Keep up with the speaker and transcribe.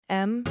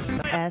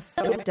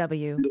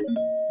MSW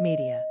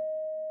Media.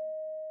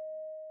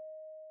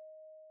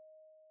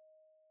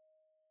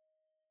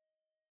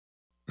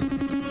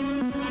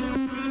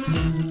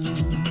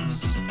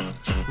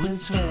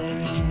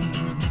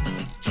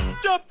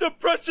 Stop the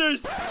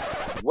presses!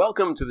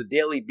 Welcome to the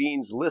Daily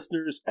Beans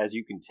listeners. As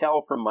you can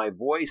tell from my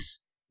voice,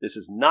 this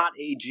is not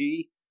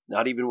AG,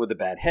 not even with a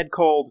bad head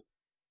cold.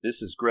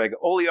 This is Greg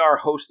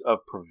Olear, host of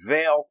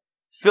Prevail,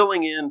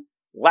 filling in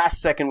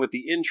last second with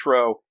the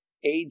intro.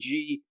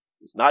 AG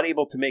is not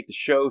able to make the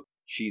show.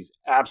 She's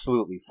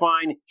absolutely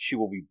fine. She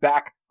will be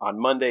back on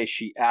Monday.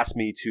 She asked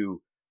me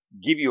to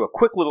give you a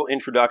quick little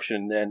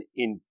introduction. Then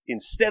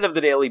instead of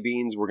the Daily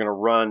Beans, we're going to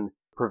run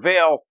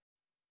Prevail.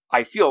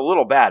 I feel a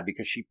little bad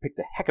because she picked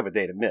a heck of a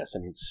day to miss. I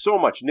mean, so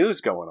much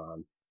news going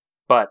on.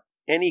 But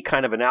any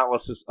kind of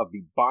analysis of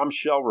the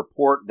bombshell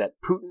report that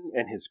Putin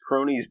and his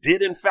cronies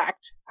did, in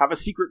fact, have a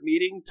secret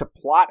meeting to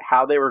plot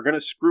how they were going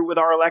to screw with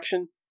our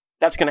election,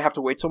 that's going to have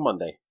to wait till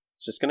Monday.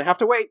 It's just going to have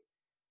to wait.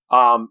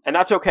 And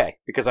that's okay,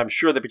 because I'm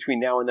sure that between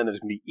now and then there's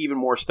going to be even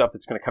more stuff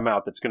that's going to come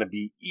out that's going to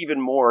be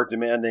even more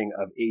demanding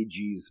of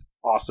AG's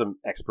awesome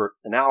expert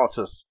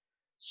analysis.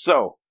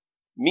 So,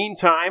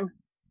 meantime,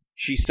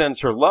 she sends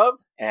her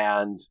love,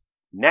 and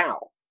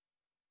now,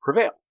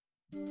 Prevail.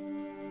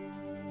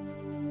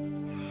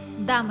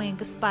 Дамы и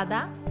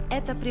господа,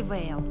 это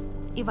Prevail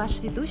и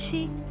ваш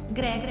ведущий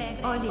Greg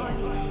Olear.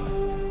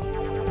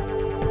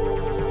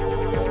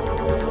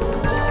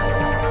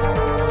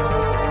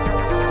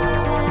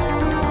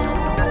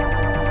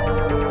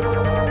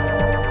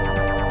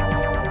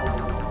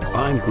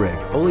 I'm Greg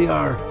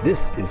Olear.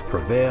 This is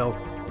Prevail.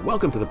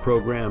 Welcome to the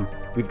program.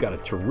 We've got a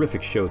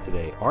terrific show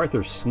today.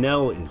 Arthur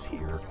Snell is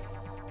here.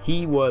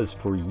 He was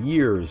for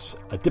years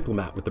a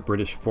diplomat with the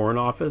British Foreign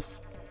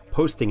Office,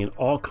 posting in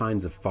all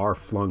kinds of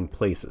far-flung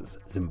places: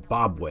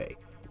 Zimbabwe,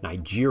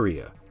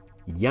 Nigeria,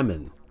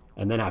 Yemen,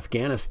 and then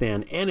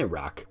Afghanistan and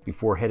Iraq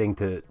before heading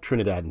to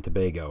Trinidad and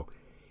Tobago.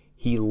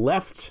 He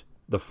left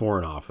the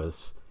Foreign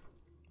Office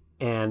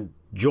and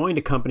joined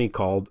a company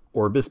called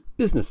Orbis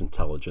Business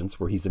Intelligence,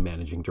 where he's a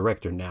managing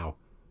director. Now,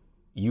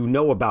 you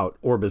know about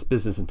Orbis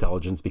Business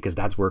Intelligence because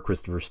that's where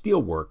Christopher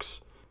Steele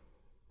works.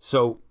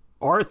 So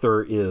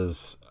Arthur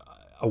is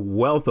a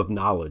wealth of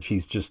knowledge.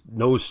 He's just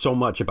knows so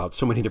much about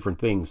so many different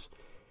things.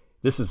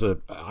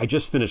 I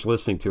just finished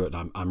listening to it,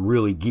 and I'm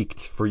really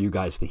geeked for you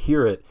guys to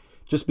hear it,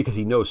 just because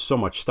he knows so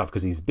much stuff,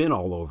 because he's been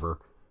all over.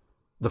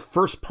 The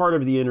first part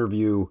of the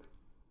interview,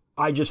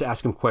 I just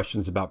asked him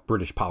questions about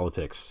British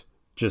politics,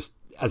 just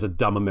as a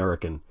dumb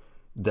American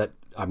that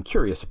I'm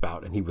curious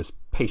about, and he was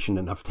patient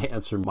enough to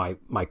answer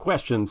my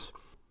questions.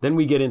 Then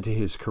we get into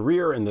his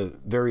career and the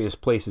various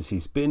places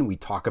he's been. We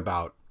talk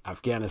about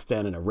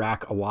Afghanistan and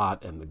Iraq a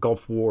lot, and the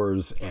Gulf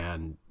Wars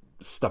and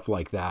stuff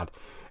like that.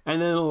 And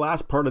then in the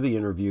last part of the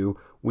interview,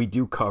 we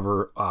do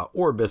cover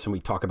Orbis, and we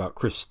talk about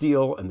Chris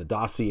Steele and the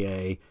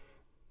dossier.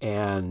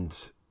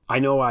 And I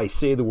know I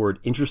say the word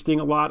interesting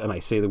a lot, and I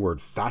say the word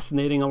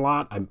fascinating a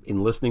lot.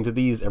 In listening to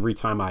these, every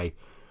time I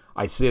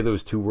say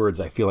those two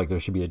words, I feel like there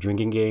should be a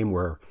drinking game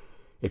where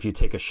if you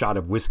take a shot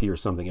of whiskey or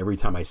something, every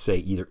time I say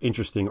either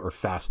interesting or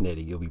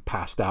fascinating, you'll be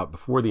passed out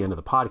before the end of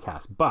the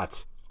podcast.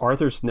 But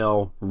Arthur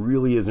Snell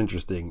really is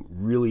interesting,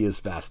 really is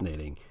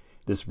fascinating.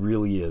 This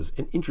really is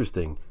an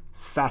interesting,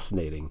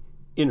 fascinating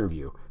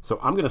interview. So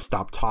I'm going to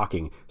stop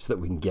talking so that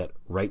we can get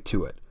right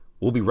to it.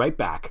 We'll be right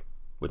back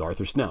with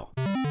Arthur Snell.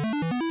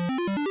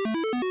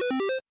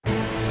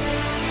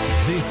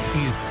 This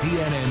is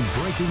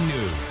CNN Breaking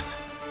News.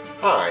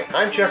 Hi,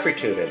 I'm Jeffrey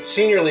Tubin,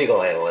 Senior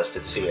Legal Analyst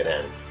at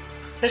CNN.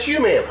 As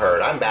you may have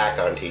heard, I'm back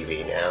on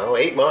TV now,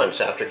 8 months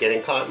after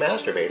getting caught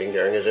masturbating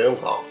during a Zoom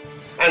call.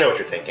 I know what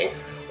you're thinking.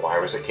 Why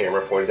was the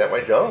camera pointed at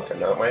my junk and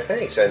not my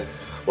face? And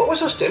what was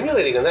so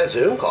stimulating in that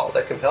Zoom call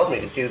that compelled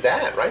me to do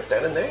that right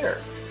then and there?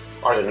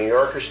 Are the New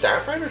Yorker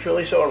staff writers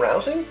really so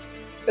arousing?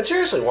 And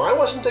seriously, why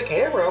wasn't the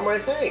camera on my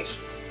face?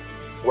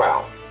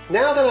 Well,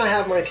 now that I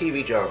have my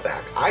TV job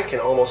back, I can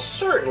almost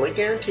certainly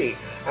guarantee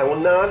I will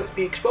not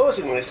be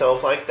exposing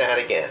myself like that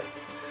again.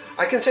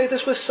 I can say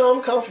this with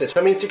some confidence.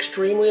 I mean, it's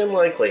extremely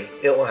unlikely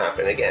it will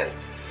happen again.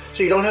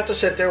 So you don't have to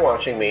sit there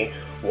watching me,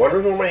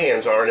 wondering where my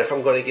hands are and if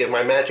I'm going to give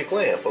my magic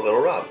lamp a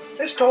little rub.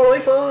 It's totally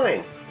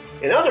fine.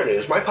 In other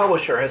news, my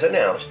publisher has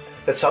announced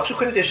that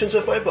subsequent editions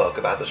of my book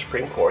about the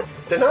Supreme Court,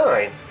 The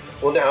Nine,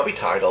 will now be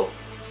titled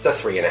The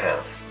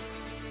 3.5.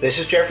 This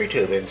is Jeffrey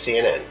Tubin,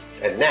 CNN,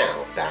 and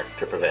now back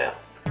to Prevail.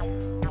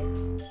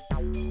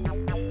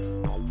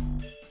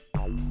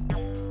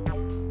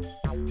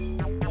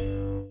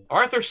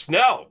 Arthur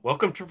Snell,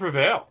 welcome to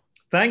Prevail.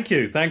 Thank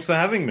you. Thanks for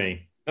having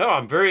me. No,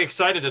 I'm very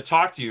excited to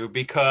talk to you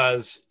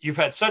because you've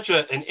had such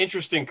an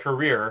interesting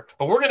career,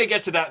 but we're going to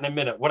get to that in a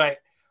minute. What I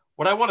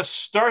want to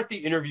start the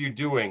interview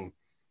doing,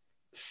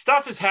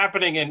 stuff is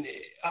happening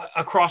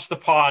across the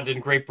pond in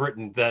Great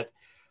Britain that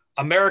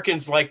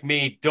Americans like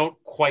me don't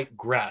quite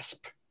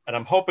grasp. And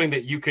I'm hoping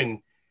that you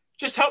can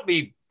just help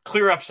me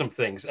clear up some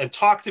things and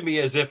talk to me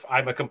as if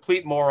I'm a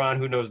complete moron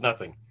who knows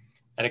nothing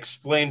and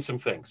explain some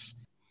things.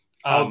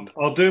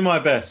 I'll do my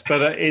best,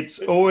 but it's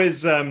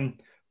always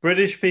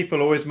British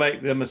people always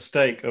make the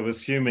mistake of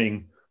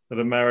assuming that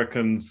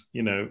Americans,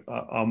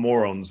 are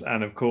morons.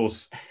 And of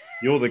course,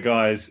 you're the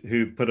guys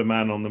who put a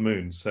man on the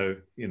moon. So,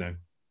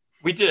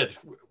 We did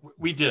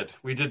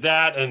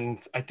that,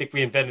 and I think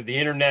we invented the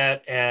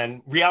internet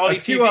and reality TV.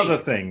 A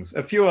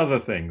few other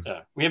things.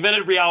 Yeah, we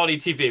invented reality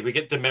TV. We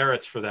get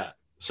demerits for that.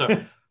 So,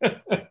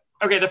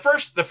 okay, the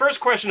first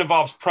question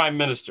involves prime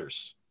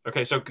ministers.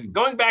 Okay, so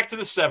going back to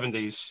the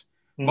 70s,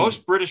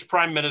 most British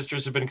prime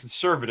ministers have been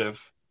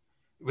conservative,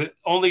 with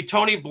only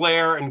Tony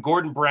Blair and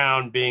Gordon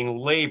Brown being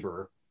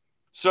Labour.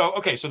 So,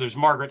 okay, so there's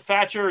Margaret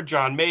Thatcher,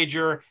 John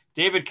Major,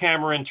 David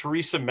Cameron,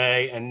 Theresa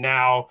May, and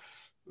now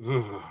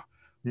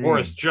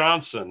Boris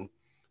Johnson.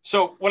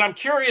 So what I'm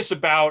curious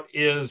about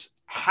is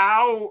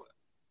how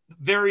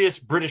various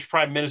British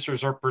prime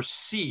ministers are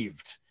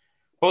perceived,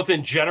 both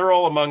in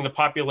general among the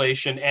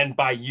population and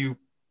by you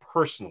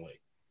personally.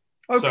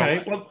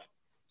 Okay,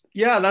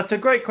 yeah, that's a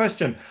great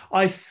question.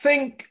 I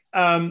think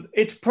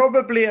it's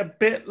probably a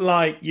bit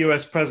like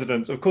US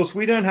presidents. Of course,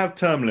 we don't have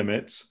term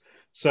limits.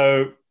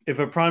 So if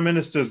a prime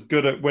minister's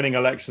good at winning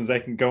elections, they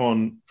can go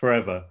on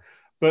forever.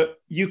 But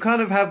you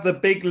kind of have the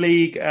big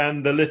league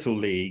and the little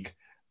league.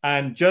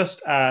 And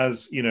just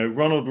as,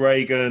 Ronald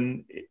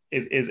Reagan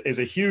is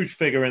a huge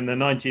figure in the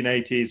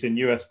 1980s in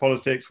US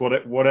politics,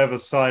 whatever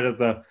side of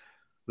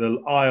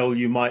the aisle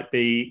you might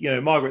be,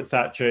 Margaret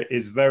Thatcher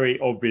is very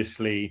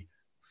obviously,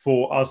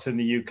 for us in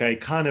the UK,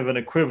 kind of an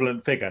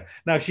equivalent figure.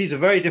 Now, she's a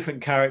very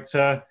different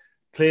character.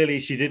 Clearly,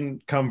 she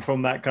didn't come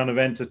from that kind of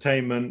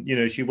entertainment.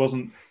 She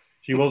wasn't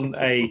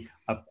a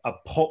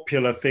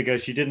popular figure.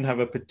 She didn't have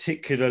a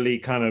particularly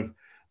kind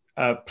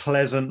of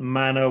pleasant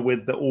manner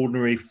with the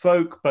ordinary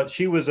folk, but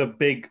she was a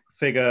big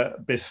figure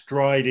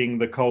bestriding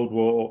the Cold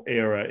War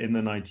era in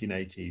the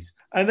 1980s.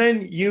 And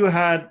then you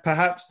had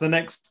perhaps the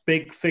next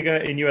big figure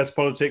in US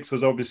politics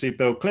was obviously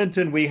Bill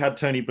Clinton. We had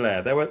Tony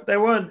Blair. They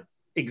weren't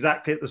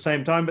exactly at the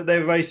same time, but they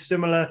were very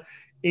similar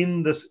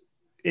in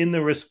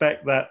the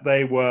respect that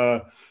they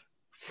were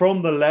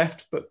from the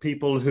left, but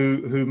people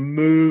who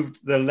moved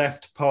the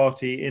left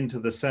party into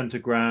the center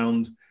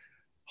ground,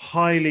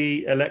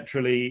 highly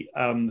electorally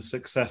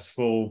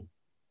successful.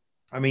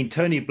 I mean,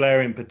 Tony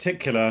Blair in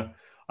particular,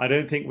 I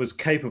don't think was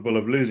capable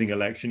of losing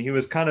election. He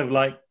was kind of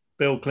like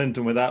Bill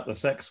Clinton without the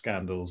sex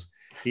scandals.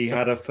 He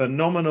had a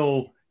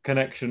phenomenal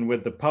connection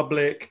with the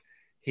public.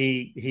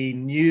 He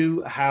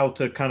knew how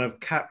to kind of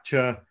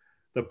capture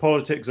the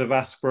politics of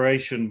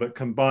aspiration, but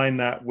combine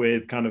that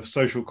with kind of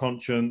social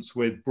conscience,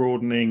 with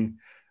broadening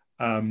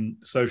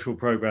social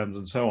programs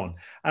and so on.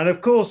 And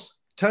of course,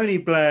 Tony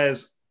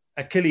Blair's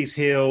Achilles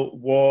heel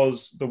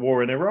was the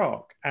war in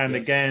Iraq. And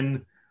yes,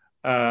 again,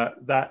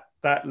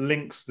 that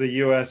links the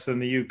US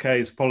and the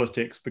UK's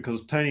politics,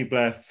 because Tony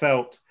Blair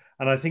felt,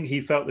 and I think he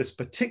felt this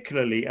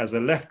particularly as a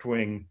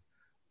left-wing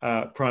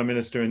prime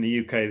minister in the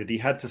UK, that he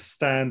had to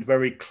stand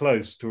very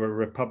close to a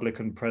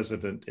Republican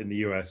president in the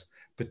US,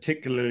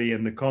 particularly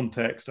in the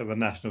context of a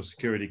national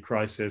security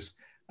crisis,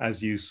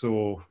 as you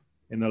saw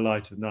in the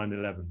light of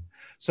 9/11.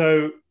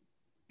 So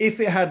if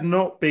it had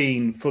not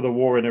been for the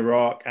war in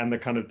Iraq and the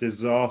kind of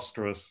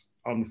disastrous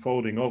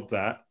unfolding of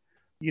that,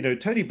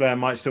 Tony Blair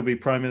might still be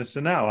prime minister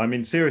now. I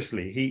mean,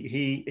 seriously,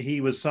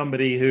 he was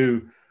somebody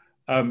who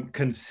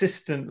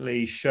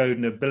consistently showed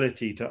an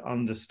ability to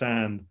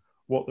understand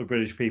what the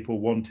British people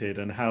wanted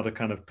and how to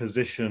kind of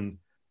position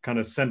kind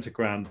of center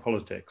ground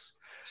politics.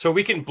 So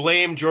we can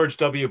blame George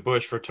W.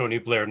 Bush for Tony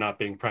Blair not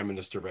being prime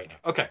minister right now.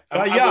 Okay.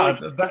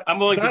 I'm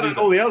willing to do that.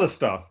 All the other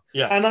stuff.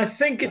 Yeah. And I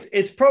think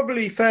it's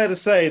probably fair to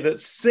say that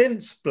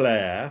since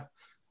Blair,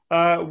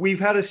 we've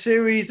had a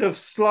series of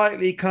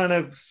slightly kind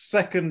of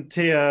second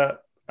tier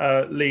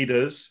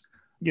leaders.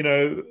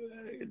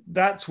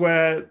 That's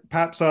where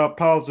perhaps our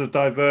paths have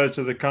diverged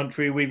as a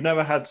country. We've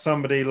never had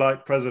somebody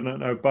like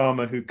President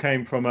Obama, who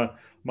came from a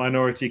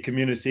minority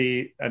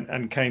community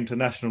and came to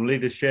national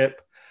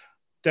leadership.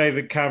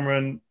 David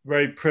Cameron,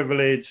 very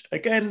privileged.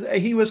 Again,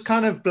 he was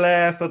kind of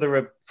Blair for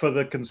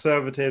the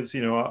Conservatives,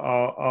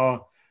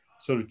 our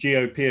sort of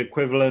GOP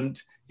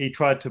equivalent. He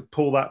tried to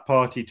pull that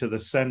party to the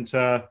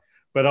center,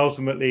 but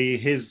ultimately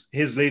his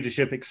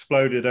leadership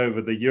exploded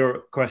over the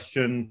Europe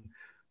question.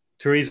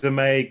 Theresa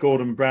May,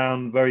 Gordon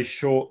Brown, very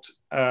short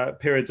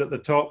periods at the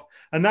top.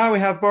 And now we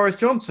have Boris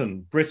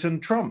Johnson, Britain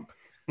Trump.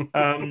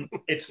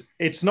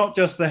 It's not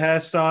just the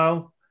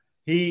hairstyle.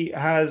 He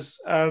has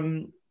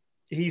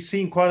he's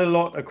seen quite a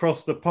lot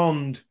across the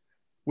pond,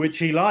 which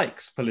he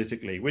likes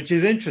politically, which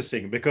is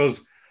interesting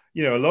because,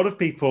 a lot of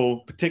people,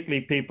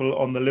 particularly people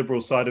on the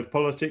liberal side of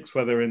politics,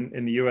 whether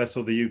in the US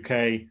or the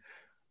UK,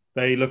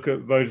 they look at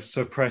voter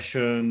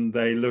suppression,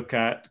 they look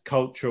at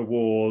culture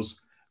wars,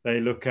 they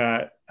look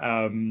at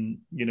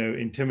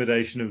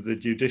intimidation of the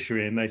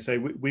judiciary, and they say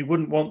we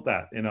wouldn't want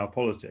that in our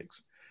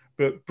politics.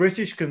 But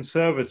British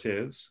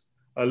conservatives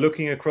are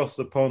looking across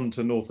the pond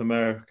to North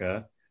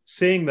America,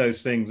 seeing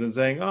those things and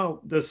saying, oh,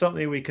 there's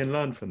something we can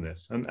learn from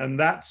this. And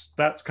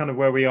that's kind of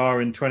where we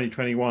are in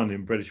 2021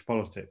 in British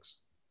politics.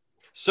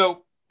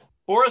 So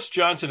Boris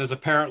Johnson is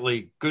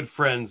apparently good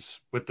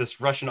friends with this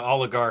Russian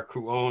oligarch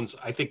who owns,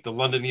 I think, the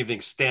London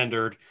Evening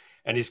Standard,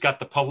 and he's got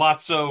the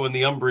Palazzo in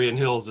the Umbrian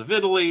Hills of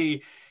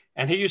Italy.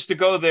 And he used to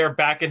go there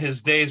back in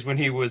his days when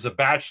he was a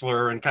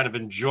bachelor and kind of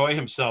enjoy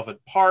himself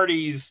at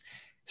parties.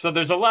 So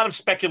there's a lot of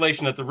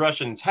speculation that the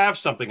Russians have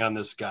something on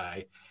this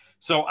guy.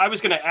 So I was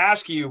going to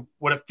ask you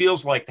what it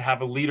feels like to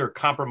have a leader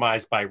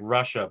compromised by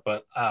Russia,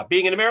 but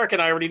being an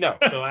American, I already know,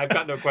 so I've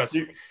got no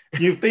question.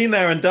 You've been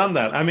there and done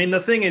that. I mean, the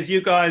thing is,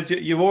 you guys,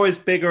 you're always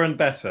bigger and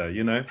better,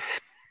 you know?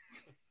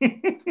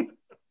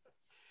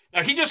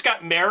 Now, he just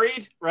got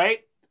married, right?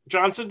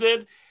 Johnson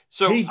did.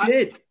 So he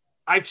did.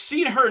 I've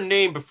seen her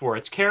name before.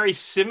 It's Carrie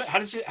Simmons.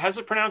 How's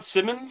it pronounced?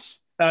 Simmons?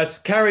 It's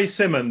Carrie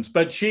Simmons,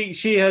 but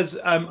she has,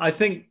 I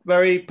think,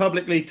 very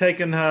publicly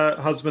taken her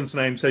husband's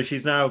name, so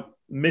she's now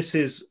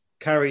Mrs.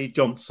 Carrie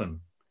Johnson.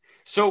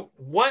 So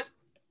where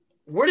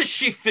does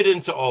she fit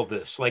into all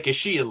this? Like, is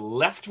she a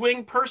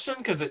left-wing person?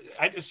 Because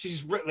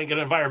she's like an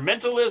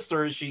environmentalist,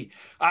 or is she?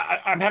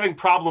 I'm having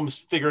problems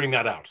figuring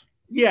that out.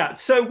 Yeah.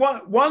 So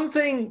one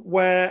thing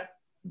where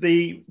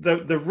the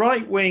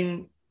right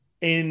wing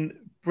in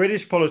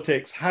British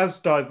politics has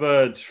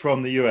diverged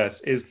from the US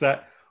is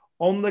that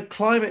on the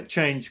climate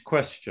change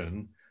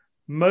question,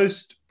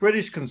 most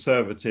British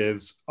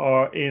conservatives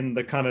are in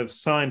the kind of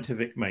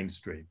scientific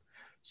mainstream.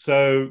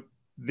 So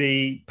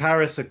the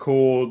Paris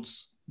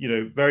Accords, you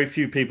know, very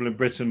few people in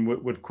Britain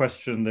would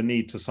question the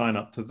need to sign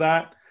up to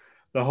that.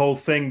 The whole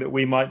thing that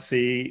we might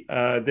see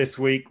this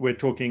week, we're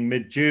talking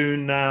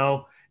mid-June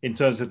now, in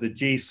terms of the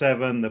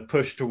G7, the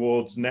push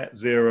towards net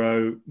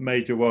zero,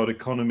 major world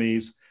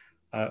economies,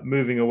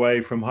 moving away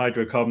from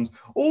hydrocarbons.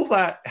 All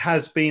that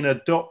has been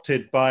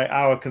adopted by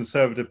our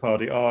Conservative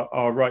Party,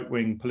 our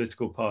right-wing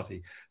political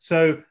party.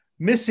 So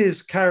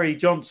Mrs. Carrie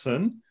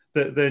Johnson,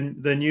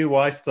 the new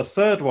wife, the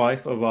third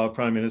wife of our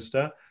Prime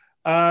Minister,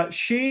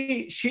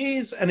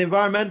 she's an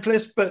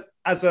environmentalist, but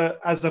as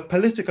a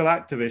political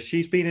activist,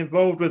 she's been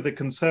involved with the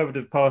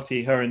Conservative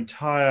Party her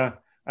entire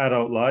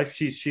adult life.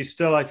 She's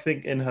still, I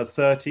think, in her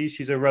 30s.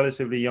 She's a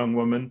relatively young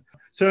woman.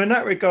 So in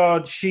that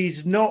regard,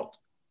 she's not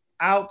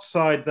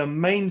outside the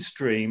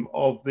mainstream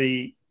of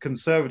the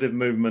conservative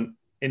movement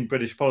in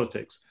British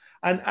politics.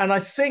 And I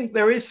think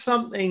there is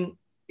something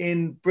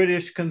in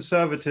British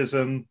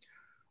conservatism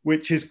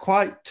which is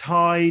quite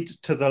tied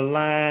to the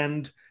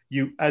land.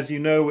 As you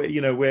know,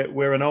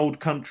 we're an old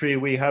country.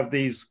 We have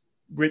these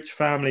rich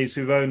families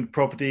who've owned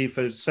property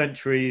for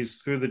centuries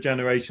through the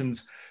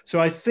generations.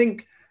 So I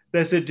think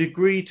there's a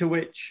degree to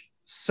which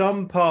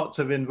some parts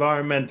of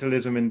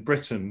environmentalism in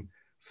Britain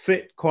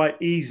fit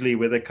quite easily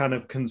with a kind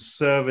of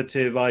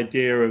conservative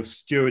idea of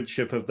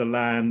stewardship of the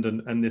land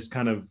and this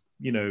kind of,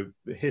 you know,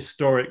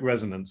 historic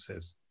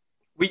resonances.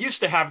 We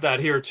used to have that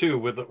here too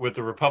with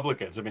the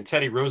Republicans. I mean,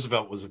 Teddy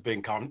Roosevelt was a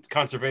big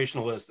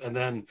conservationalist, and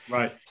then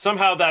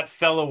somehow that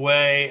fell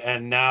away,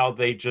 and now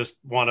they just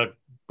want to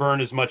burn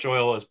as much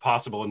oil as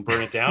possible and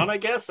burn it down. I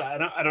guess I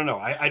don't know.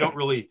 I don't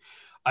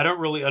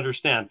really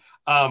understand.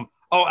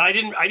 I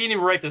didn't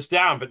even write this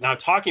down, but now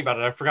talking about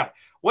it, I forgot.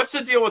 What's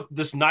the deal with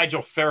this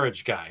Nigel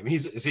Farage guy? I mean,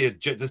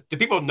 do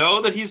people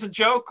know that he's a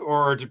joke,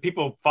 or do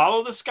people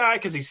follow this guy?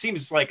 Because he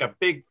seems like a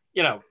big,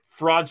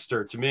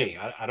 fraudster to me.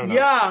 I don't know.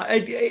 Yeah,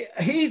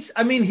 he's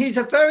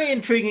a very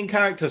intriguing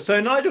character.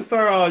 So Nigel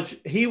Farage,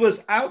 he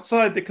was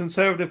outside the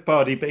Conservative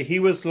Party, but he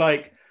was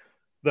like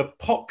the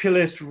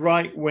populist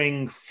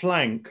right-wing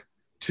flank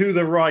to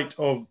the right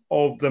of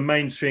the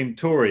mainstream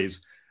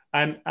Tories.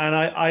 And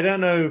I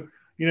don't know,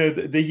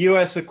 the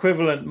US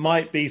equivalent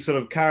might be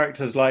sort of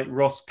characters like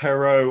Ross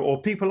Perot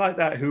or people like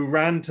that who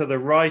ran to the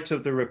right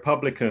of the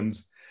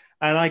Republicans.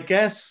 And I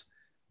guess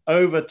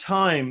over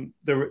time,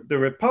 the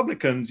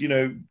Republicans,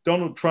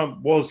 Donald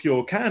Trump was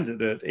your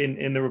candidate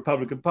in the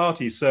Republican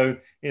Party. So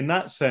in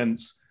that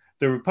sense,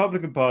 the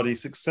Republican Party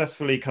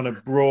successfully kind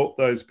of brought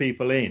those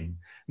people in.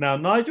 Now,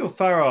 Nigel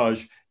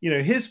Farage,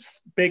 his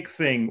big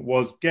thing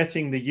was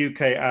getting the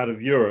UK out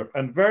of Europe,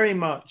 and very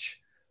much,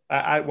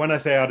 when I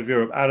say out of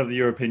Europe, out of the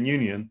European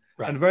Union,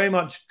 right, and very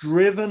much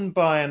driven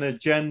by an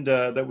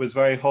agenda that was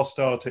very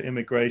hostile to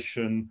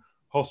immigration,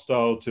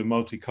 hostile to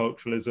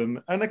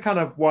multiculturalism, and a kind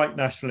of white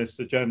nationalist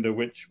agenda,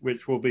 which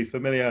will be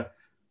familiar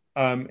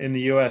in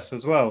the US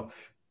as well.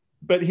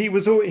 But he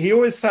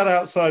always sat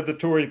outside the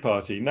Tory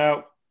party.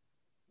 Now,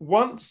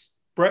 once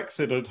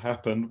Brexit had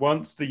happened,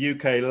 once the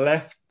UK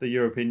left the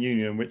European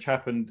Union, which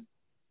happened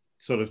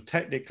sort of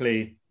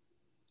technically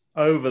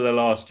over the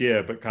last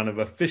year, but kind of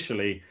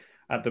officially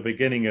at the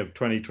beginning of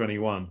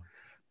 2021,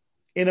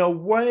 in a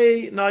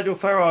way, Nigel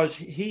Farage,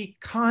 he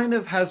kind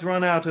of has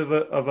run out of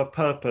a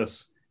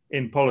purpose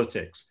in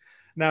politics.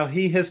 Now,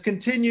 he has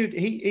continued,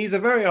 he's a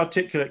very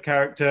articulate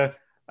character.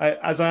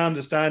 As I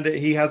understand it,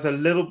 he has a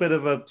little bit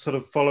of a sort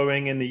of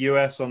following in the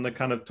US on the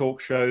kind of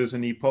talk shows,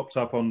 and he pops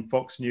up on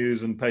Fox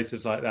News and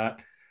places like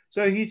that.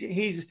 So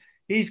he's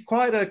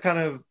quite a kind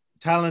of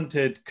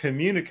talented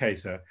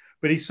communicator,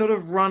 but he's sort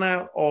of run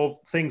out of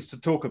things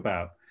to talk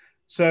about.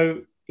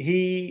 So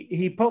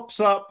he pops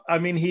up,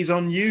 he's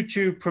on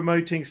YouTube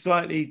promoting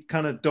slightly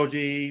kind of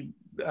dodgy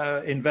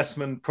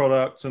investment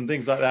products and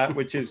things like that,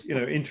 which is,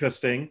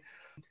 interesting.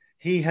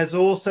 He has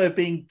also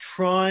been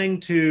trying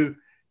to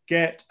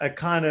get a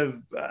kind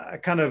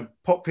of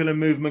popular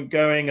movement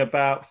going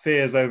about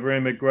fears over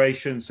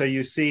immigration. So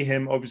you see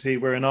him, obviously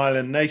we're an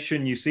island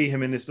nation, you see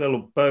him in this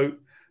little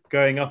boat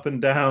going up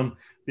and down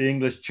the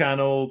English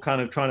Channel, kind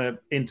of trying to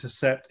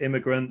intercept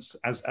immigrants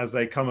as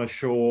they come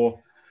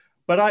ashore.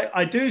 But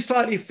I do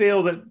slightly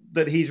feel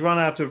that he's run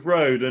out of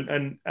road,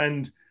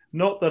 and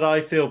not that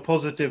I feel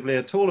positively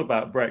at all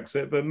about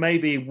Brexit, but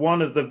maybe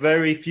one of the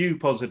very few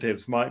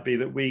positives might be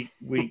that we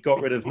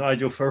got rid of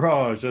Nigel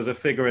Farage as a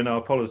figure in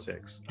our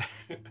politics.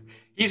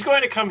 He's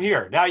going to come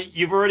here. Now,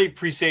 you've already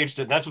presaged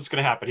it. That's what's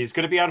going to happen. He's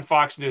going to be on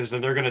Fox News,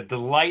 and they're going to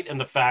delight in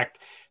the fact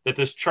that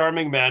this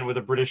charming man with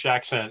a British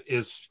accent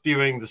is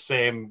spewing the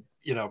same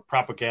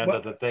propaganda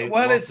that they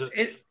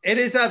it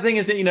is that thing,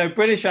 isn't it?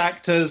 British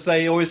actors,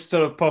 they always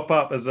sort of pop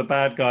up as the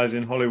bad guys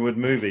in Hollywood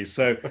movies,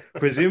 so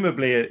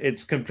presumably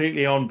it's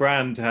completely on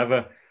brand to have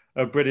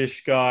a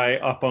British guy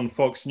up on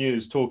Fox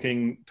News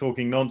talking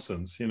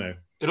nonsense.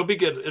 It'll be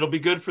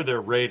good for their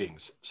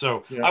ratings.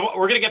 So yeah.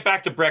 We're going to get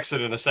back to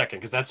Brexit in a second,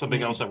 because that's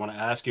something else I want to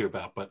ask you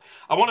about, but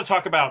I want to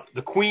talk about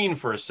the Queen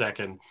for a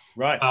second.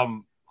 Right.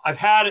 I've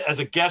had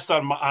as a guest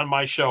on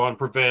my show on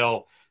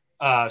Prevail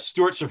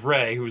Stuart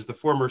Savray, who is the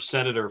former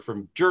senator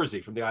from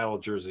Jersey, from the Isle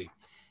of Jersey.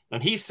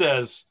 And he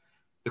says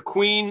the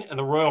Queen and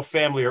the royal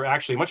family are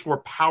actually much more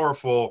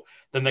powerful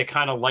than they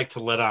kind of like to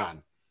let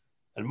on.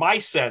 And my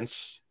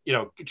sense,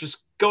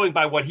 just going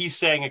by what he's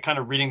saying and kind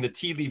of reading the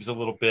tea leaves a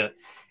little bit,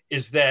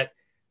 is that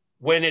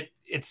when it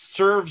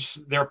serves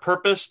their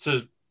purpose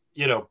to,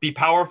 be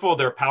powerful,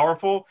 they're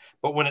powerful.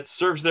 But when it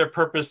serves their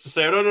purpose to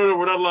say, oh, no,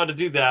 we're not allowed to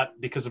do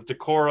that because of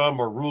decorum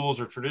or rules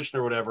or tradition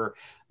or whatever,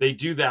 they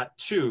do that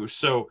too.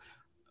 So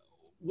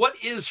what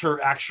is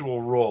her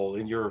actual role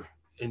in your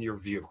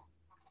view?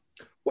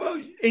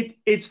 Well,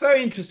 it's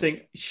very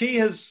interesting. She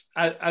has,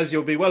 as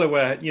you'll be well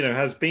aware,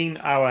 has been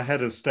our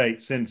head of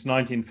state since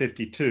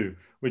 1952,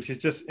 which is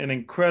just an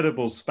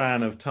incredible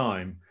span of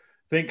time.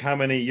 Think how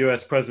many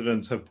US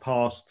presidents have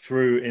passed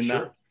through in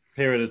that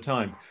period of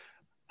time.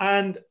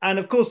 And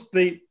of course,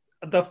 the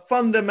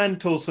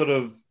fundamental sort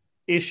of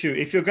issue,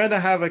 if you're going to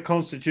have a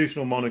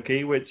constitutional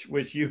monarchy, which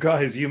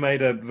you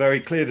made a very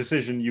clear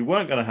decision, you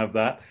weren't going to have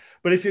that.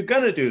 But if you're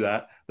going to do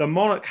that, the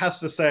monarch has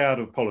to stay out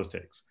of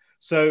politics.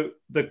 So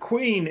the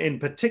Queen in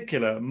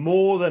particular,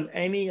 more than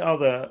any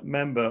other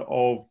member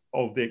of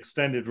the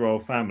extended royal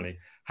family,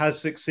 has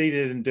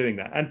succeeded in doing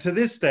that. And to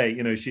this day,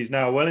 she's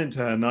now well into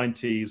her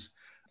 90s.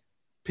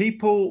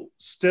 People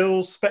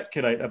still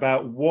speculate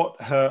about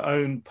what her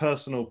own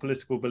personal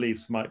political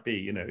beliefs might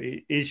be.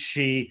 Is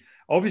she,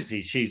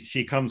 obviously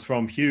she comes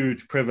from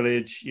huge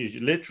privilege,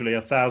 literally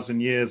 1,000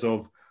 years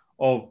of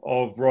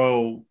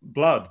royal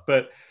blood,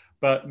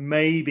 but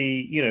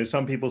maybe,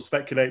 some people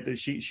speculate that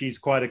she's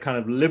quite a kind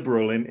of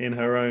liberal in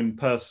her own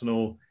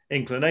personal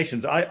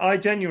inclinations. I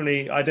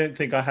genuinely don't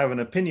think I have an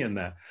opinion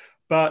there.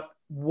 But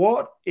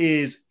what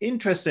is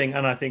interesting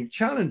and I think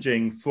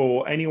challenging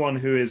for anyone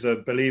who is a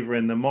believer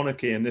in the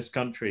monarchy in this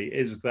country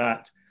is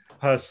that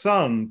her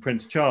son,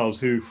 Prince Charles,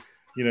 who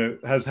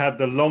has had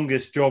the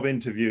longest job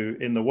interview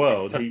in the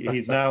world.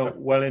 He's now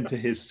well into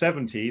his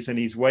 70s and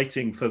he's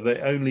waiting for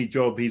the only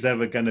job he's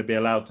ever going to be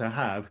allowed to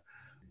have.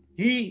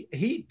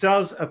 He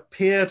does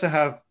appear to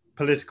have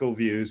political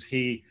views.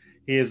 He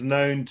is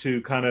known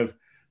to kind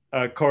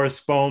of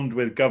correspond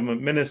with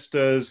government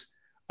ministers.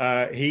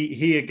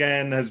 He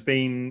again has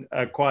been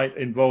quite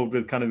involved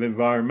with kind of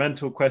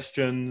environmental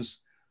questions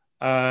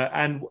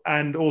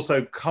and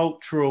also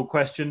cultural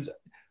questions,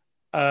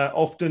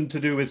 often to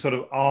do with sort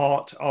of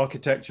art,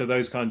 architecture,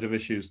 those kinds of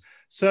issues.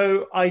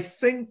 So I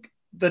think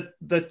that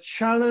the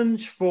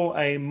challenge for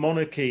a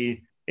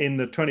monarchy in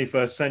the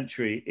 21st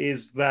century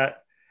is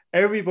that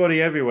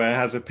everybody everywhere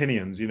has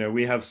opinions.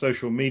 We have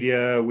social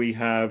media, we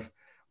have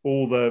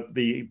all the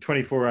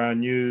 24-hour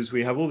news,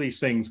 we have all these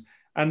things.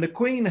 And the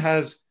Queen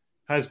has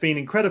been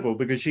incredible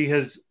because she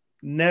has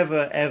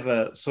never,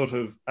 ever sort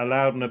of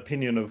allowed an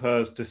opinion of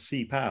hers to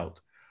seep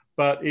out.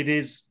 But it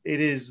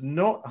is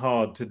not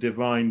hard to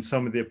divine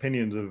some of the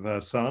opinions of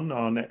her son,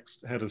 our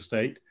next head of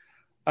state.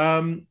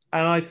 And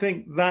I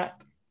think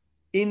that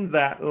in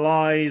that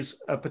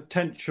lies a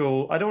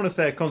potential, I don't want to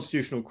say a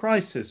constitutional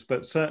crisis,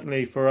 but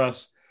certainly for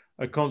us,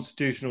 a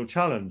constitutional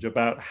challenge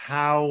about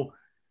how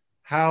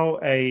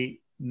a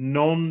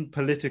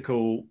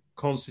non-political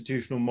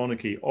constitutional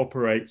monarchy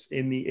operates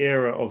in the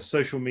era of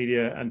social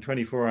media and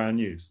 24-hour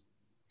news.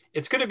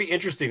 It's going to be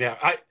interesting now.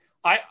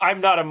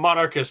 I'm not a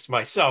monarchist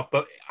myself,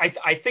 but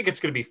I think it's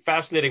going to be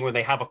fascinating when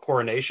they have a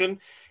coronation,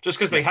 just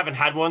because they haven't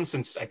had one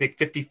since I think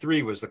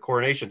 53 was the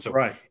coronation.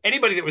 So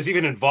anybody that was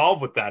even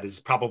involved with that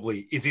is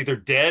either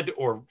dead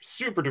or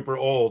super duper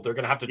old. They're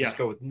going to have to just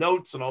go with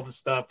notes and all this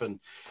stuff. And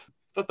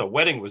I thought the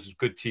wedding was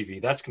good TV.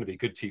 That's going to be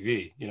good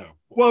TV,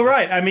 Well,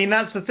 right. I mean,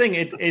 that's the thing.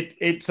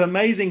 It's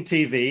amazing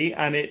TV,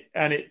 and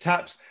it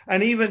taps.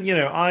 And even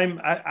I'm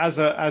as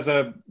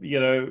a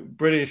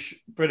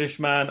British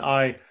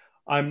man.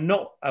 I'm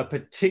not a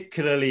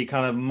particularly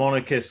kind of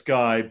monarchist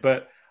guy,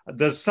 but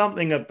there's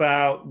something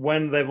about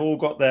when they've all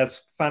got their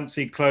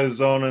fancy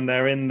clothes on and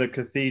they're in the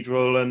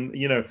cathedral and,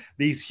 you know,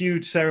 these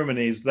huge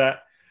ceremonies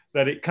that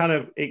it kind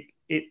of,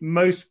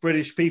 most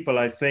British people,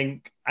 I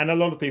think, and a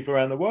lot of people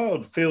around the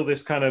world feel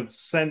this kind of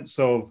sense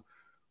of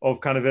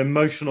kind of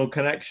emotional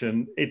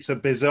connection. It's a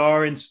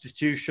bizarre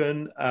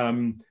institution.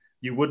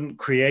 You wouldn't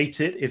create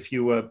it if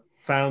you were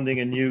founding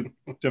a new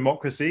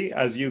democracy,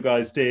 as you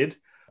guys did.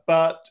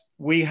 But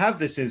we have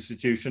this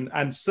institution,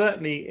 and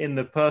certainly in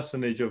the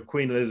personage of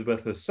Queen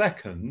Elizabeth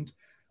II,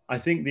 I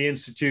think the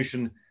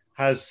institution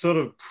has sort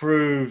of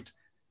proved,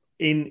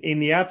 in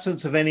the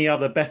absence of any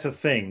other better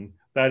thing,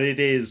 that it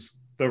is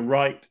the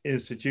right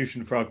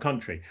institution for our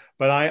country.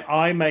 But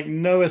I make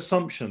no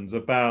assumptions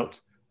about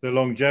the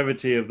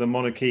longevity of the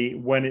monarchy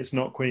when it's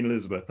not Queen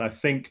Elizabeth. I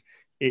think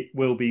it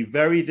will be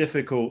very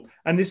difficult.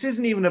 And this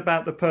isn't even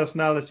about the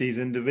personalities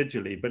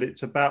individually, but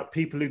it's about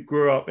people who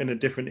grew up in a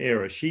different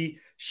era. She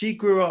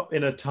grew up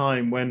in a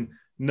time when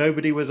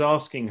nobody was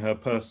asking her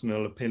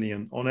personal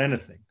opinion on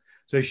anything.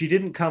 So she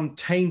didn't come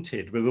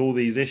tainted with all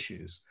these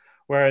issues.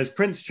 Whereas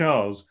Prince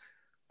Charles,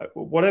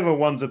 whatever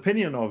one's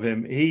opinion of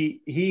him,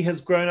 he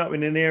has grown up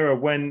in an era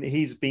when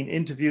he's been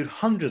interviewed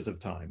hundreds of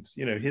times.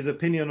 You know, his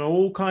opinion on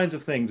all kinds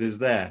of things is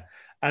there.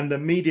 And the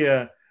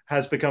media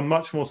has become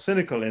much more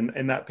cynical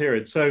in that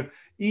period. So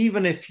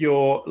even if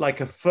you're like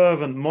a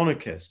fervent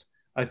monarchist,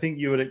 I think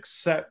you would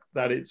accept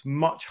that it's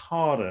much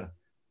harder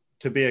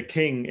to be a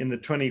king in the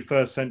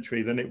 21st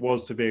century than it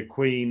was to be a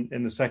queen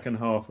in the second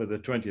half of the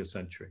 20th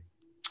century.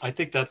 I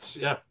think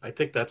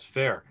that's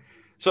fair.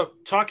 So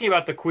talking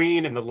about the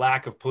Queen and the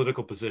lack of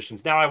political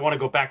positions, now I want to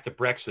go back to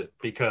Brexit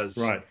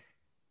because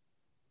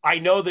I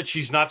know that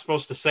she's not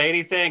supposed to say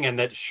anything, and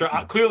that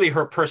clearly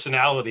her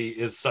personality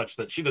is such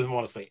that she doesn't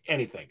want to say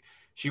anything.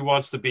 She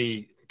wants to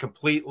be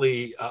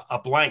completely a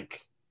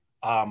blank.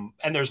 And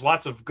there's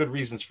lots of good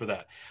reasons for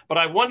that. But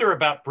I wonder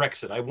about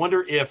Brexit. I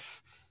wonder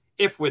if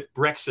with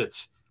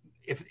Brexit,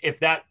 if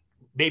that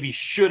maybe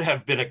should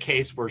have been a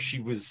case where she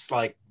was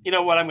like, you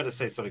know what, I'm going to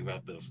say something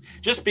about this,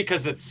 just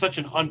because it's such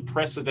an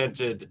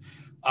unprecedented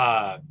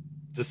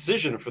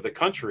decision for the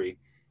country.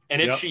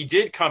 And if she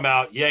did come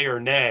out yay or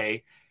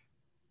nay,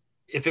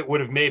 if it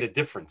would have made a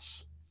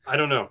difference. I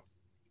don't know.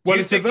 Well,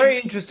 it's a very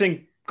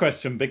interesting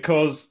question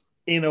because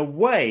in a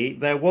way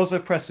there was a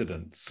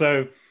precedent.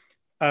 So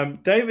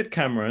David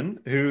Cameron,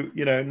 who,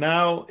 you know,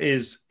 now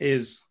is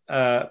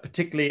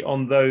particularly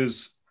on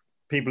those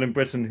people in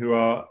Britain who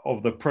are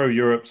of the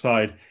pro-Europe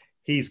side,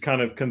 he's kind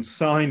of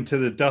consigned to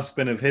the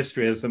dustbin of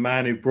history as the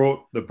man who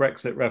brought the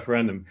Brexit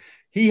referendum.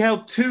 He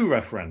held two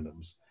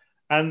referendums.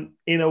 And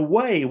in a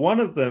way, one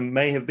of them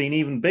may have been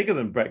even bigger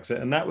than Brexit.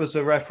 And that was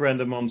a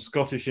referendum on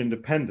Scottish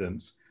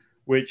independence,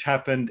 which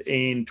happened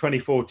in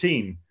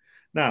 2014.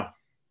 Now,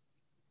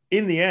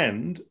 in the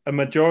end, a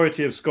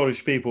majority of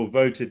Scottish people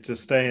voted to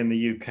stay in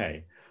the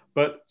UK.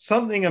 But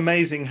something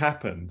amazing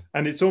happened.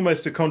 And it's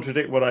almost to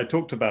contradict what I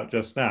talked about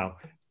just now.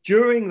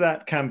 During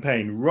that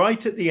campaign,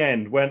 right at the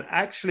end, when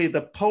actually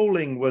the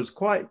polling was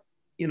quite,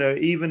 you know,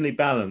 evenly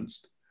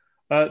balanced,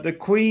 the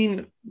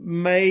Queen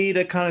made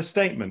a kind of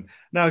statement.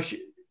 Now,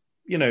 she's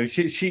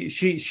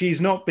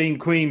not been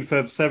Queen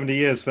for 70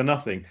 years for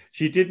nothing.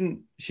 She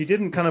didn't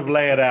kind of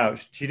lay it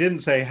out. She didn't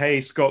say, "Hey,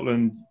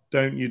 Scotland,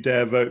 don't you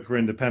dare vote for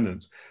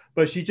independence."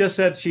 But she just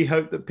said she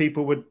hoped that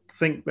people would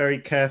think very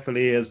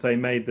carefully as they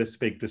made this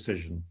big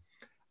decision.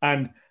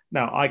 And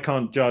now, I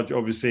can't judge,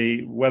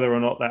 obviously, whether or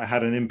not that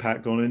had an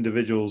impact on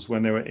individuals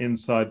when they were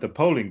inside the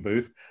polling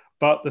booth,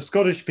 but the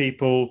Scottish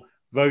people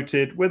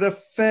voted with a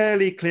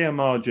fairly clear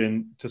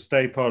margin to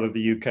stay part of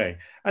the UK.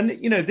 And,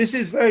 you know, this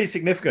is very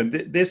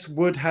significant. This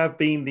would have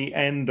been the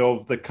end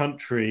of the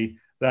country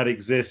that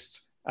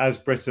exists as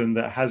Britain,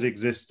 that has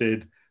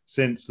existed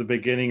since the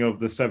beginning of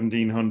the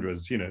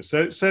 1700s, you know.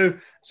 So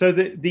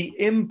the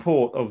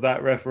import of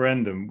that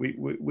referendum,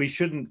 we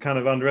shouldn't kind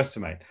of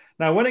underestimate.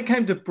 Now, when it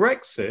came to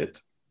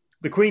Brexit,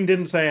 the Queen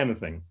didn't say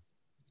anything.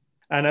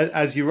 And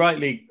as you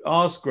rightly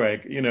asked,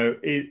 Greg, you know,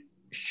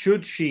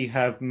 should she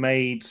have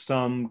made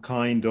some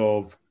kind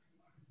of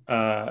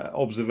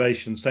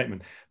observation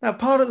statement? Now,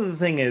 part of the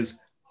thing is,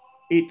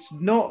 it's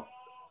not,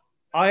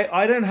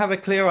 I don't have a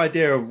clear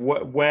idea of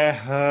where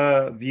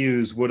her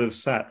views would have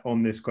sat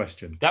on this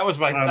question. That was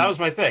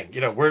my thing. You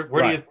know, where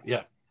do you,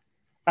 yeah.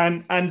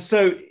 And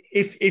so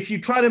if you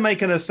try to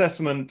make an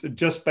assessment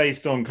just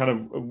based on kind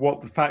of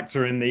what the facts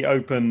are in the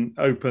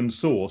open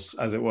source,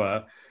 as it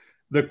were,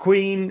 the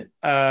Queen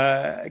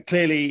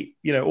clearly,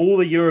 you know, all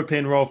the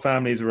European royal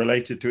families are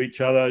related to each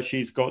other.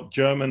 She's got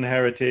German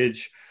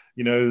heritage.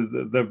 You know,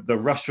 the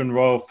Russian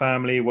royal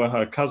family were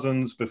her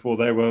cousins before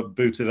they were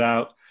booted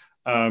out.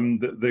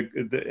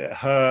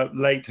 Her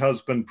late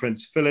husband,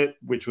 Prince Philip,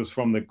 which was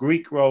from the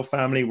Greek royal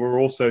family, were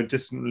also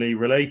distantly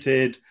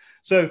related.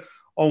 So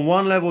on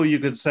one level, you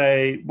could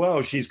say,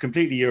 well, she's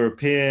completely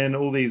European.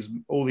 All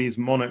these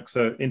monarchs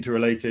are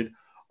interrelated.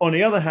 On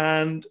the other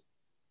hand,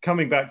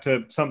 coming back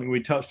to something we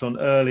touched on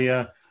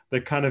earlier,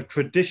 the kind of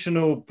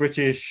traditional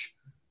British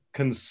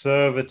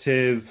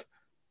conservative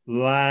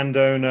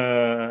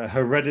landowner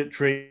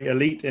hereditary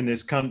elite in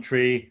this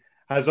country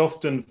has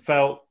often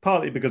felt,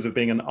 partly because of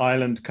being an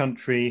island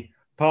country,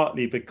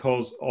 partly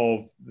because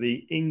of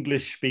the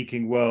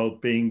English-speaking world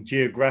being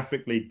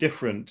geographically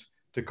different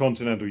to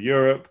continental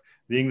Europe,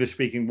 the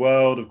English-speaking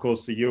world, of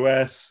course, the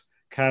US,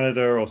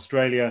 Canada,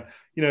 Australia.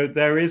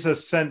 There is a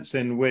sense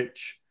in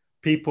which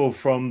people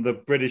from the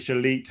British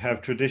elite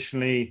have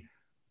traditionally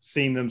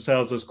seen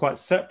themselves as quite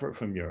separate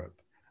from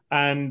Europe.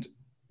 And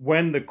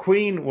when the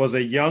Queen was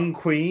a young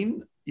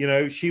queen,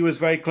 she was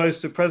very close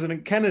to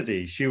President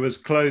Kennedy. She was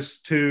close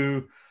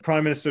to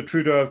Prime Minister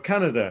Trudeau of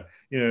Canada.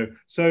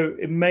 So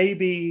it may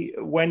be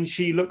when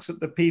she looks at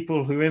the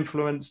people who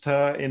influenced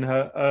her in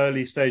her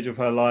early stage of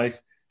her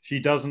life, she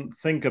doesn't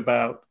think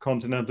about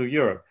continental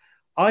Europe.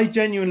 I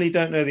genuinely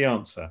don't know the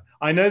answer.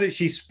 I know that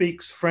she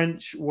speaks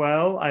French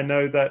well. I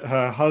know that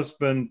her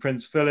husband,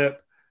 Prince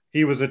Philip,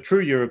 he was a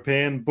true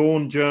European,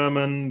 born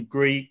German,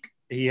 Greek.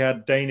 He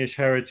had Danish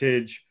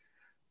heritage.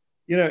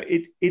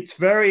 It's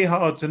very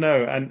hard to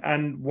know.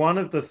 And one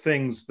of the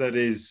things that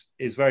is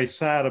very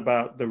sad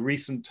about the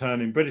recent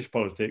turn in British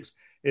politics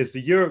is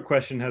the Europe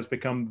question has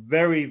become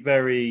very,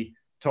 very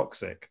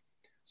toxic.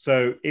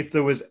 So if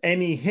there was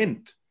any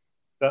hint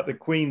that the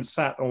Queen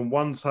sat on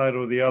one side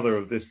or the other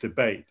of this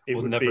debate, it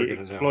would be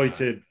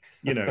exploited,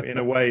 in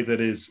a way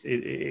that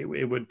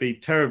it would be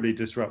terribly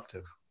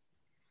disruptive.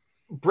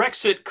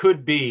 Brexit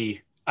could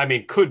be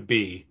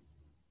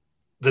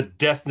the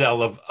death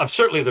knell of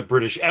certainly the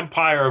British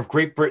Empire, of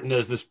Great Britain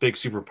as this big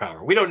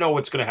superpower. We don't know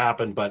what's going to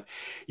happen, but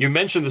you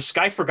mentioned the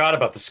Sky forgot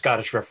about the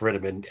Scottish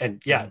referendum,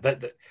 and yeah,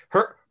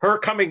 her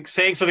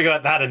saying something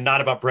about that and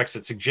not about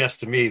Brexit suggests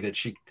to me that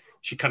she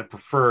kind of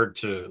preferred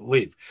to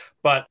leave.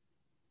 But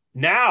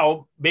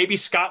now maybe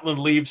Scotland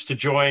leaves to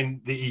join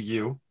the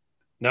EU.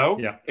 No,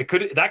 yeah,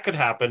 that could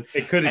happen.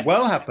 It could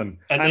well happen,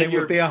 and it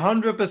would be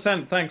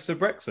 100% thanks to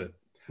Brexit,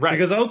 right?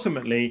 Because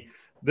ultimately,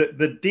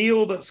 the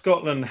deal that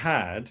Scotland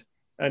had.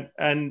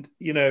 And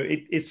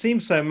it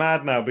seems so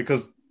mad now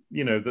because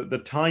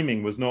the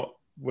timing was not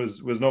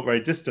very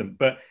distant.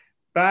 But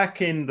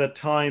back in the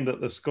time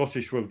that the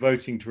Scottish were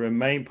voting to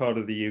remain part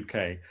of the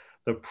UK,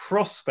 the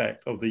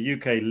prospect of the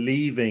UK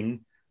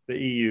leaving the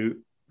EU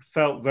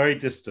felt very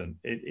distant.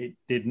 It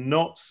did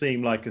not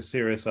seem like a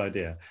serious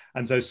idea.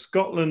 And so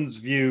Scotland's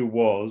view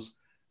was,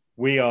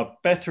 we are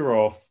better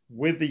off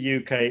with the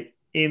UK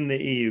in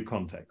the EU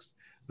context.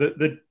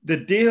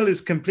 The deal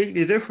is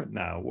completely different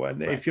now.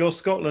 If you're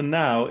Scotland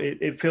now,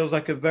 it feels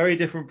like a very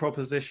different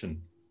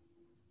proposition.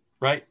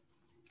 Right.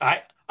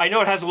 I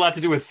know it has a lot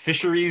to do with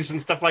fisheries and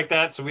stuff like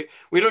that, so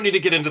we don't need to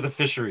get into the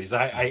fisheries.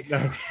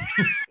 No.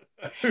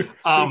 Who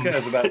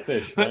cares about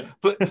fish? Right?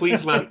 But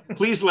please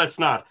let's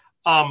not.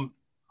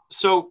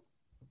 So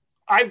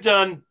I've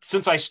done,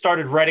 since I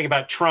started writing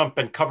about Trump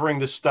and covering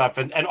this stuff,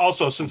 and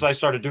also since I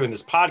started doing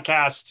this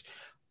podcast,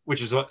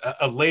 which is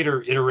a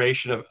later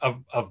iteration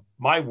of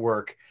my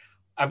work,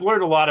 I've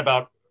learned a lot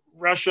about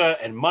Russia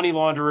and money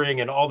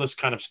laundering and all this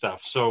kind of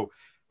stuff. So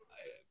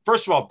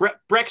first of all,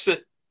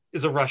 Brexit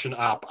is a Russian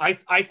op.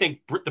 I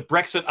think the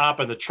Brexit op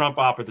and the Trump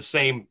op are the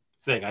same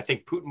thing. I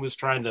think Putin was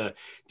trying to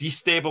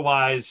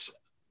destabilize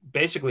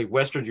basically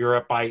Western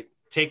Europe by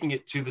taking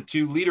it to the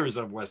two leaders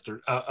of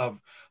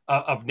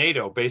of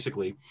NATO,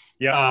 basically.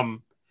 Yeah.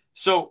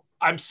 So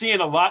I'm seeing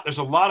there's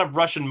a lot of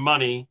Russian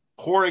money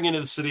pouring into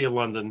the city of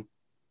London.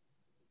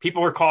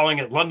 People are calling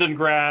it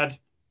Londongrad.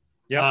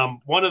 Yeah.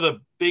 One of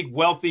the big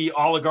wealthy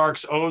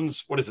oligarchs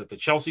owns, the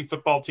Chelsea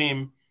football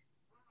team.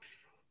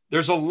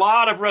 There's a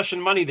lot of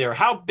Russian money there.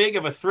 How big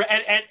of a threat?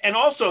 And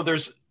also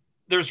there's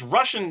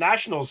Russian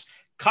nationals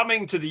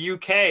coming to the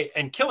UK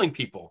and killing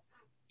people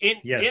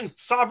in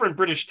sovereign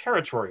British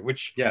territory,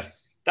 which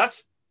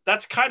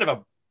that's kind of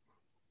a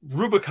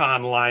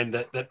Rubicon line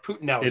that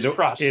Putin now has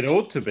crossed. It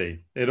ought to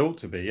be.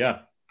 Yeah.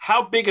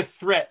 How big a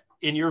threat,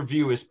 in your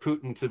view, is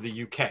Putin to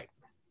the UK?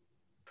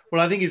 Well,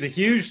 I think he's a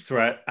huge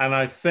threat. And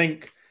I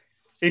think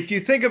if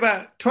you think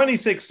about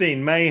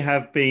 2016 may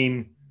have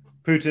been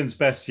Putin's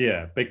best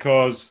year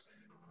because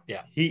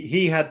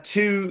he had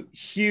two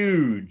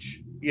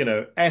huge,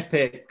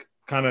 epic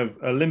kind of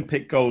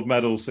Olympic gold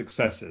medal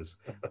successes.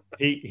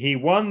 He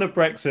won the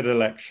Brexit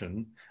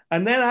election.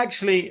 And then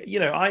actually,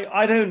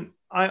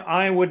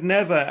 I would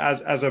never,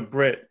 as a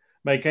Brit,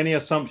 make any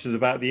assumptions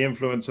about the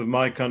influence of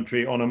my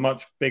country on a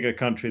much bigger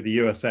country, the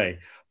USA.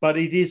 But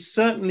it is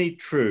certainly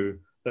true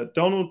that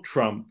Donald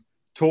Trump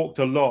talked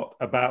a lot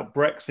about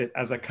Brexit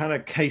as a kind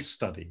of case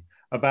study,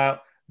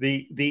 about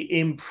the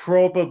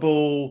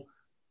improbable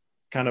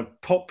kind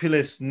of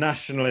populist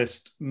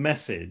nationalist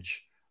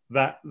message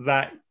that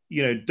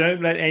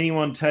don't let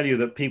anyone tell you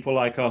that people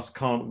like us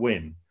can't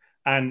win.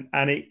 And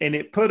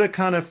it put a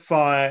kind of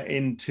fire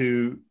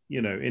into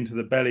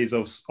the bellies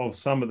of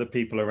some of the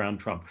people around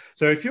Trump.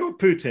 So if you're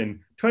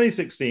Putin,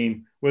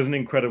 2016 was an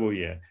incredible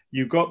year.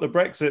 You got the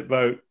Brexit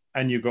vote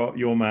and you got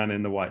your man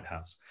in the White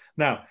House.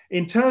 Now,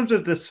 in terms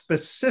of the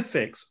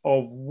specifics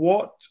of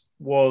what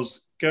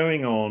was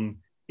going on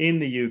in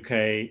the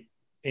UK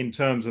in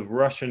terms of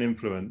Russian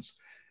influence,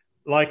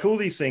 like all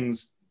these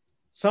things,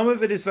 some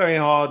of it is very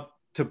hard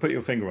to put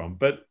your finger on,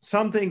 but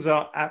some things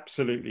are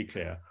absolutely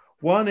clear.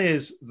 One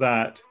is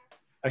that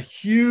a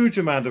huge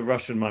amount of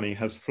Russian money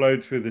has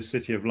flowed through the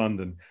City of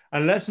London.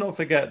 And let's not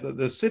forget that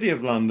the City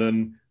of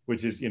London,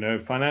 which is,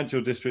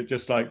 financial district,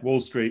 just like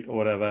Wall Street or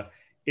whatever,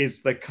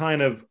 is the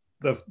kind of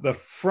the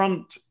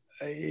front,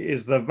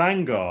 is the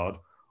vanguard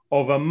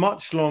of a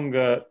much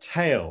longer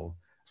tail.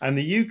 And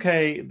the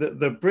UK,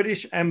 the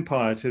British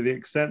Empire, to the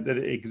extent that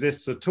it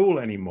exists at all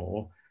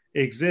anymore,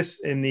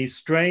 exists in these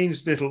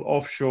strange little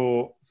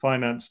offshore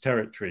finance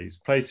territories,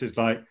 places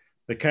like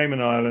the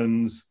Cayman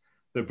Islands,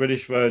 the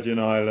British Virgin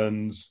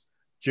Islands,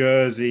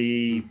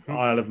 Jersey,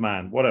 Isle of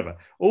Man, whatever.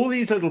 All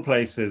these little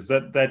places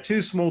that they're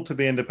too small to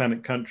be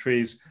independent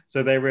countries,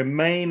 so they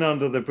remain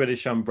under the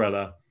British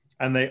umbrella,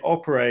 and they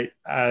operate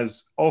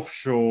as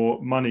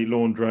offshore money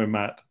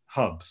laundromat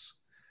hubs.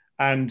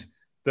 And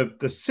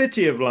the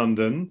City of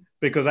London,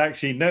 because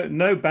actually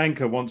no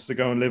banker wants to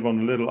go and live on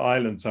a little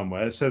island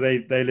somewhere, so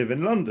they live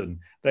in London.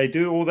 They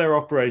do all their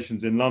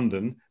operations in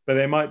London, but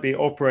they might be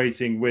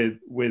operating with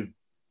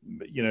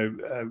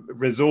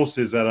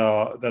resources that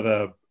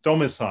are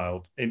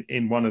domiciled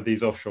in one of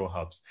these offshore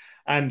hubs.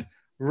 And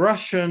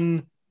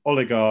Russian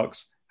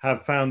oligarchs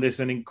have found this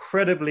an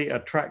incredibly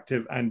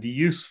attractive and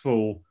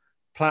useful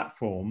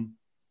platform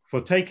for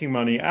taking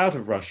money out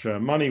of Russia,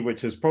 money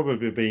which has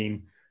probably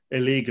been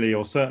illegally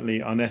or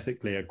certainly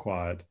unethically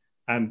acquired,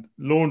 and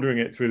laundering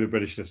it through the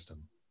British system.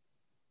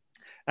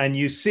 And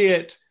you see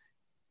it,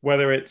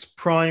 whether it's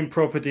prime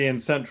property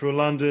in central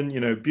London,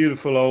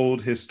 beautiful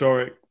old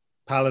historic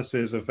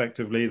palaces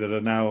effectively that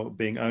are now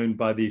being owned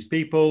by these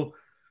people,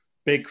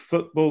 big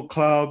football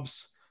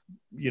clubs,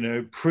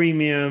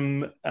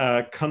 premium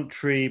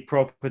country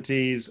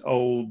properties,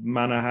 old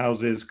manor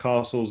houses,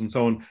 castles, and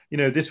so on.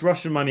 This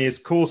Russian money is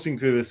coursing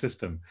through the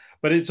system,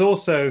 but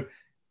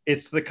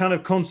it's the kind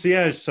of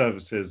concierge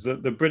services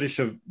that the British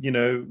are,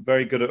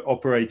 very good at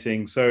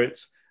operating. So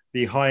it's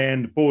the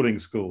high-end boarding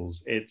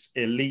schools, it's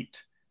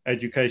elite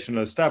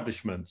educational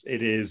establishments,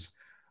 it is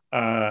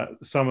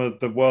some of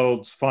the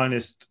world's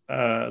finest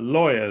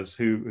lawyers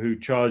who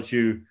charge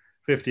you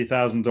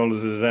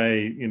 $50,000 a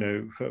day,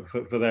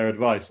 for their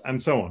advice,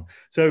 and so on.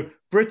 So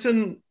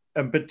Britain,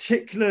 and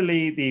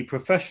particularly the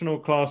professional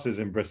classes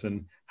in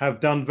Britain, have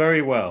done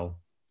very well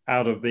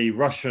out of the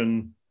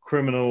Russian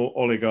criminal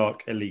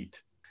oligarch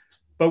elite.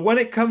 But when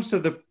it comes to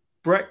the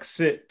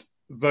Brexit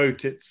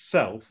vote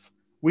itself,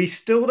 we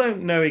still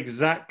don't know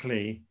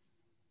exactly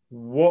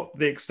what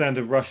the extent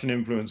of Russian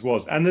influence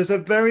was. And there's a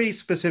very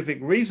specific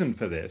reason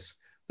for this.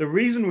 The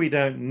reason we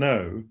don't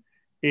know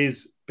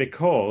is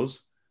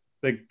because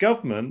the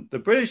government, the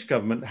British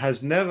government,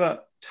 has never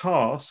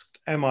tasked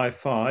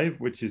MI5,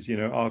 which is,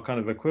 our kind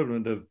of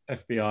equivalent of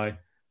FBI,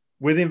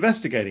 with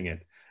investigating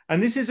it.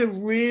 And this is a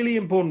really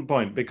important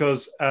point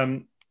because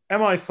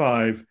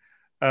MI5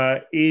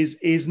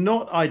 is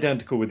not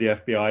identical with the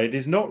FBI. It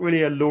is not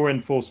really a law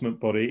enforcement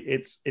body.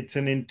 It's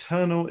an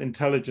internal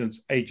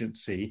intelligence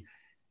agency.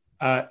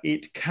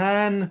 It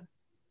can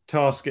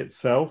task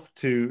itself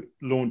to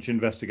launch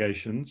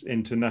investigations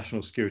into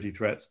national security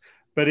threats,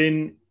 but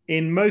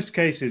in most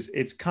cases,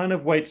 it's kind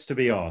of waits to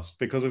be asked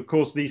because, of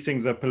course, these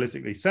things are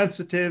politically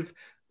sensitive.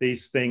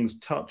 These things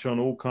touch on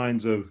all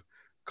kinds of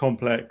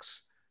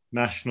complex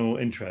national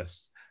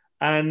interests.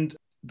 And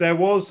there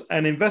was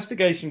an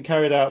investigation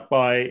carried out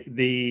by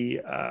the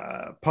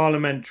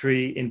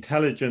Parliamentary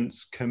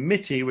Intelligence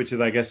Committee, which is,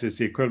 I guess, is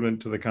the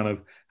equivalent to the kind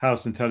of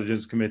House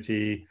Intelligence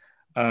Committee.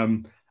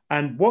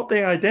 And what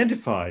they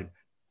identified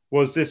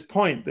was this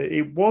point that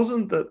it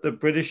wasn't that the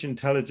British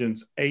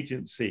intelligence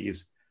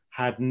agencies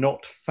had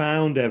not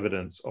found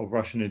evidence of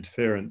Russian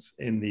interference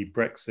in the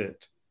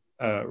Brexit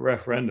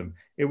referendum.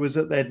 It was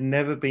that they'd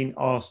never been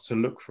asked to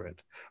look for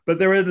it. But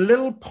there are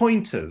little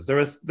pointers. There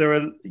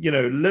are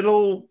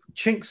little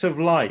chinks of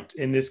light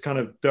in this kind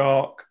of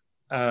dark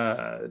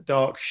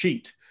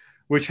sheet,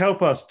 which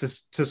help us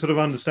to sort of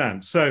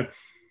understand. So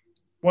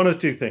one or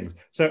two things.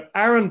 So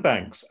Aaron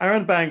Banks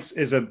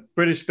is a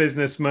British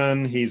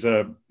businessman. He's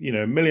a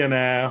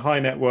millionaire, high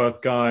net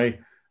worth guy,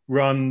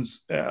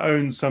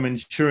 owns some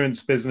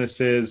insurance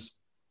businesses.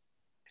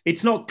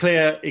 It's not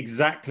clear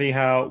exactly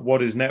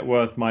what his net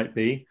worth might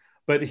be,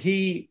 but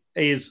he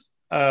is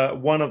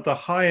one of the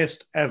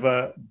highest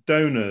ever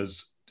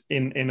donors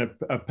in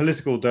a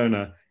political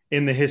donor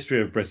in the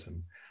history of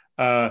Britain.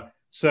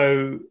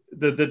 So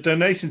the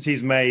donations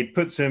he's made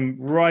puts him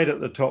right at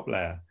the top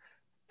layer.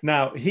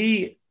 Now,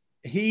 he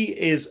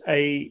is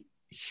a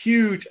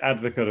huge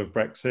advocate of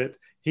Brexit.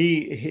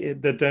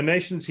 The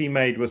donations he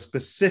made were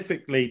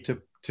specifically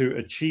to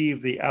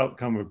achieve the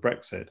outcome of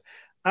Brexit.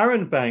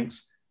 Aaron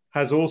Banks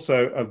has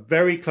also a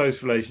very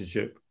close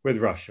relationship with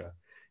Russia.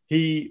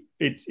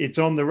 It's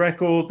on the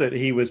record that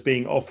he was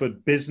being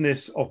offered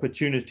business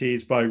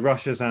opportunities by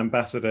Russia's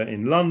ambassador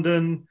in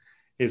London.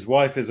 His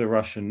wife is a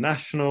Russian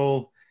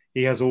national.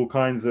 He has all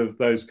kinds of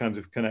those kinds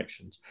of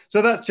connections.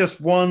 So that's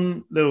just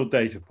one little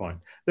data point.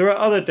 There are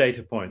other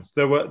data points.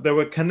 There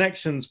were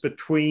connections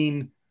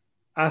between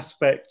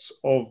aspects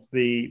of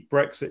the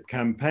Brexit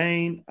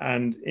campaign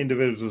and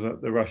individuals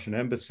at the Russian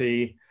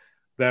embassy.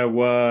 There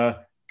were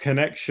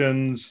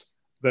connections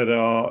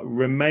that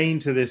remain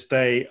to this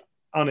day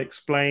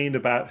unexplained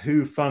about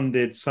who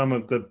funded some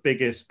of the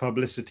biggest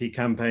publicity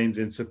campaigns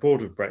in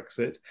support of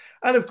Brexit.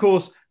 And of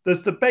course,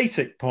 there's the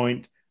basic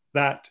point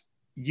that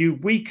you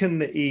weaken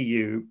the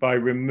EU by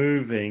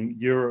removing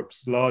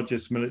Europe's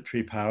largest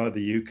military power,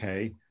 the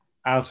UK,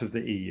 out of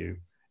the EU.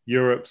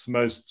 Europe's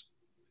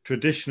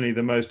traditionally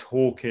the most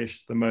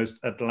hawkish, the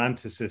most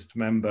Atlanticist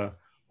member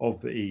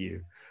of the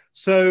EU.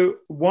 So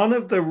one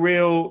of the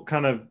real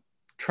kind of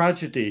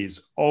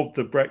tragedies of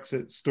the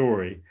Brexit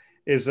story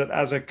is that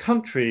as a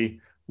country,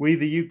 we,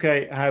 the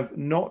UK, have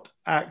not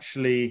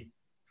actually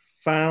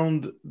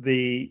found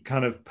the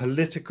kind of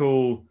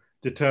political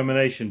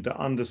determination to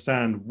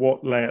understand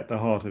what lay at the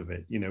heart of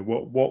it. You know,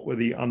 what were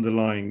the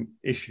underlying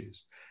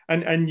issues?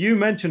 And you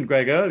mentioned,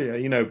 Greg, earlier,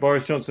 you know,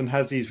 Boris Johnson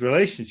has these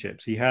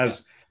relationships. He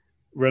has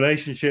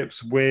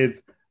relationships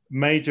with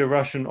major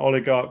Russian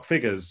oligarch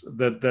figures,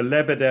 the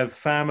Lebedev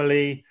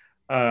family.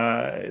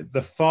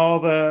 The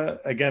father,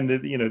 again,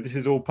 this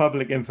is all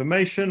public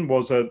information,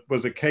 was a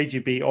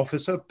KGB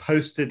officer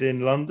posted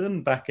in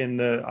London back in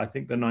I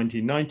think the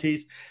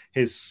 1990s.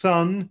 His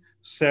son,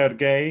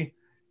 Sergei,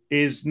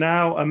 is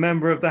now a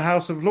member of the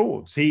House of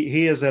Lords.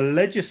 He is a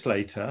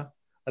legislator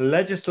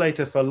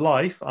for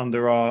life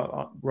under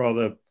our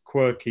rather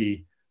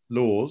quirky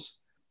laws.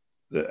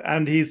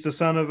 And he's the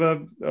son of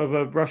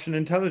a Russian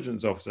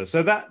intelligence officer.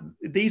 So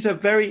these are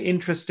very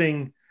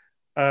interesting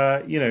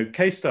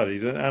case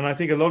studies. And I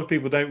think a lot of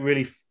people don't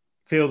really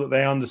feel that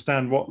they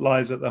understand what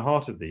lies at the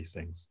heart of these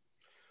things.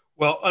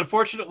 Well,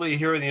 unfortunately,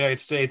 here in the United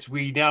States,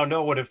 we now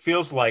know what it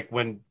feels like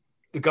when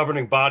the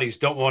governing bodies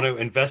don't want to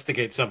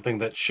investigate something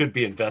that should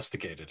be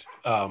investigated.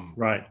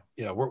 Right.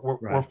 You know,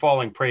 we're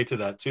falling prey to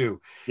that too.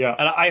 Yeah.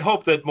 And I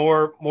hope that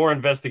more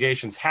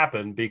investigations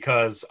happen,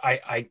 because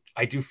I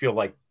do feel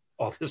like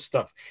all this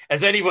stuff,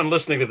 as anyone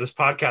listening to this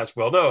podcast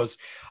well knows,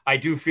 I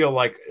do feel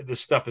like this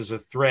stuff is a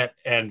threat,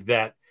 and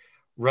that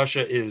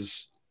Russia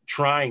is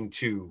trying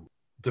to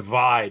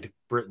divide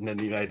Britain and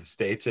the United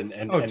States and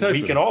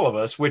totally. weaken all of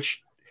us,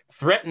 which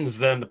threatens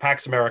then the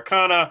Pax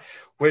Americana,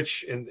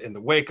 which in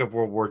the wake of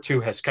World War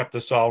II has kept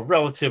us all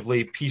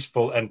relatively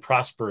peaceful and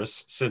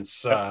prosperous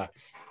since,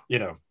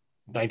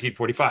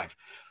 1945.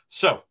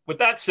 So with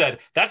that said,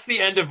 that's the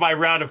end of my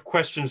round of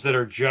questions that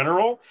are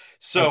general.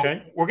 So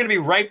We're going to be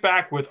right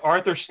back with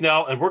Arthur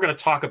Snell, and we're going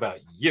to talk about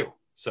you.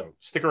 So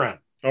stick around.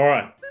 All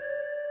right.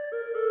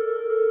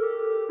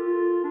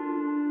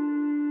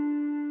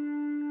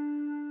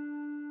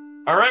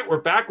 All right, we're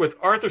back with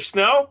Arthur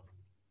Snell.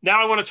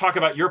 Now I want to talk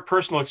about your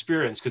personal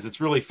experience, because it's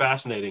really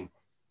fascinating.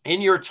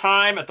 In your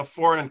time at the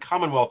Foreign and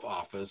Commonwealth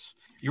Office,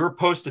 you were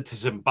posted to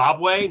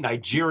Zimbabwe,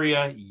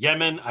 Nigeria,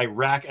 Yemen,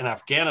 Iraq, and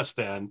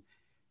Afghanistan,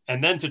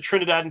 and then to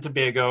Trinidad and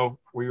Tobago,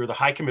 where you were the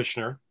High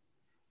Commissioner.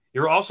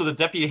 You're also the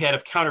Deputy Head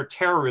of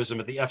Counterterrorism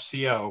at the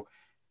FCO,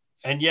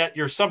 and yet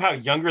you're somehow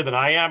younger than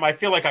I am. I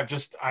feel like I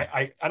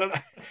don't know.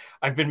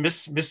 I've been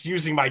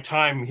misusing my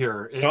time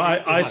here.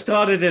 I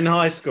started in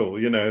high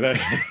school, you know.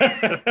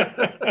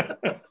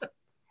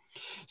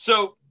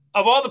 So,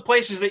 of all the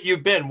places that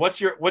you've been,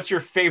 what's your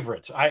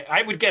favorite?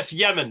 I would guess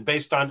Yemen,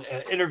 based on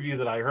an interview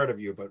that I heard of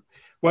you. But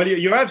well,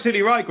 you're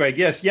absolutely right, Greg.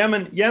 Yes,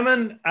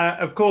 Yemen.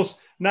 Of course,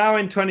 now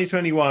in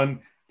 2021,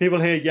 people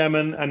hear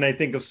Yemen and they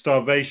think of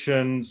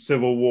starvation,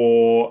 civil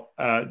war,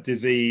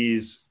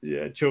 disease,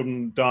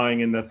 children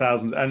dying in the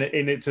thousands, and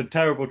it's a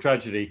terrible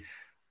tragedy.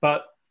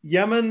 But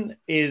Yemen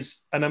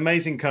is an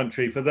amazing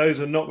country. For those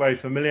who are not very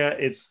familiar,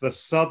 it's the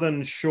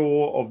southern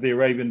shore of the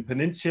Arabian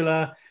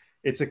Peninsula.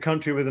 It's a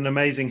country with an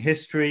amazing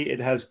history. It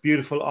has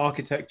beautiful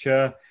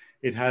architecture.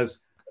 It has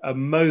a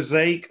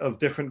mosaic of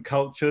different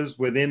cultures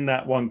within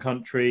that one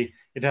country.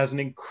 It has an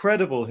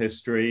incredible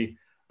history.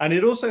 And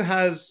it also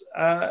has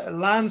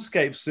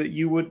landscapes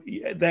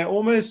that they're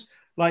almost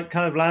like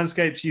kind of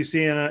landscapes you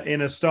see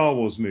in a Star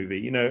Wars movie,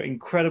 you know,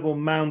 incredible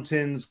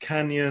mountains,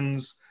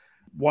 canyons,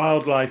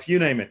 wildlife, you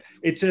name it.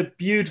 It's a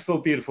beautiful,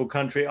 beautiful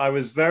country. I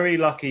was very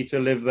lucky to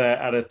live there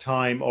at a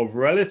time of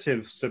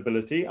relative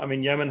stability. I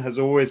mean, Yemen has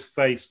always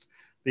faced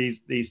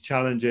these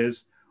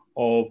challenges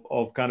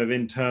of kind of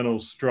internal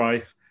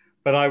strife,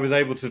 but I was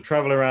able to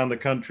travel around the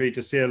country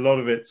to see a lot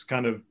of its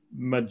kind of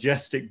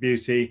majestic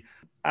beauty,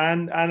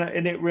 and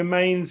it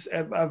remains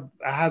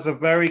has a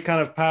very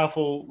kind of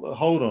powerful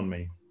hold on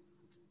me.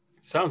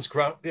 Sounds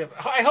great. Yeah.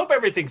 I hope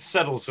everything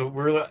settles so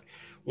we're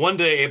one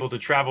day able to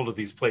travel to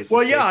these places.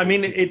 Well, yeah, I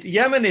mean,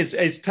 Yemen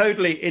is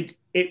totally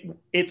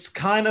it's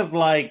kind of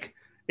like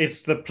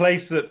it's the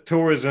place that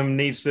tourism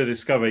needs to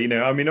discover. You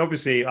know, I mean,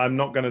 obviously, I'm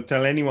not going to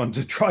tell anyone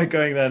to try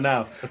going there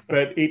now,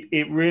 but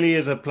it really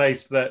is a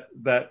place that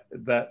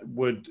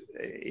would,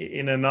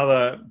 in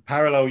another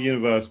parallel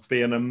universe,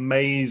 be an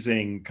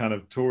amazing kind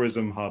of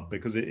tourism hub,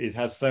 because it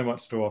has so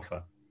much to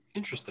offer.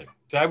 Interesting.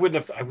 So I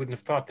wouldn't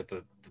have thought that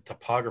the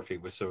topography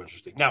was so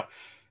interesting. Now,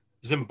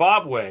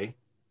 Zimbabwe,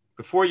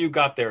 before you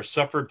got there,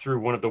 suffered through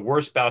one of the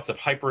worst bouts of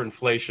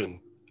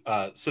hyperinflation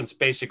since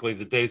basically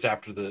the days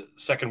after the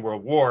Second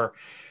World War.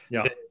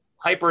 Yeah. The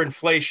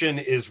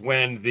hyperinflation is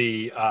when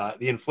the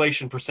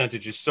inflation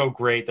percentage is so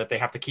great that they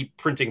have to keep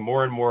printing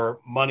more and more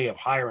money of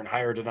higher and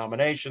higher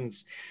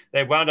denominations.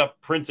 They wound up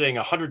printing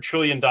 $100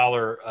 trillion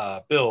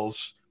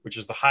bills, which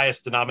is the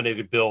highest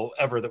denominated bill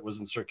ever that was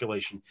in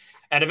circulation.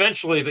 And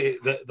eventually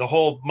the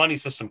whole money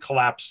system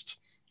collapsed,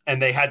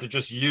 and they had to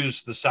just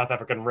use the South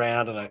African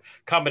rand and a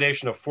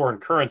combination of foreign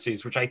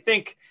currencies, which I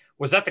think,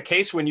 was that the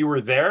case when you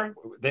were there?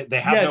 They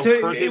have no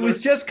currency. It was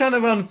just kind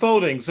of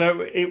unfolding. So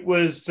it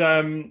was,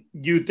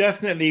 you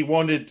definitely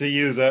wanted to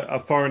use a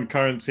foreign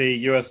currency,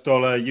 US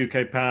dollar,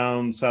 UK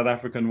pound, South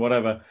African,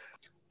 whatever.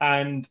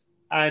 And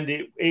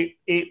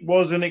it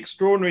was an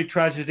extraordinary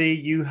tragedy.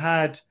 You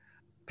had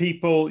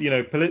people,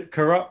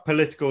 corrupt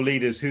political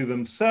leaders who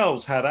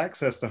themselves had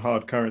access to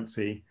hard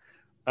currency,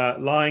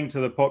 lying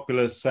to the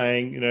populace,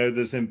 saying,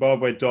 the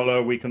Zimbabwe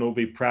dollar, we can all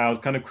be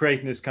proud, kind of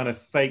creating this kind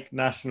of fake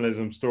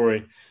nationalism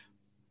story.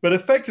 But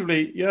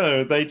effectively,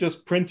 they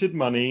just printed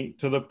money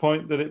to the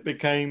point that it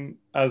became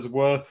as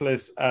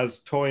worthless as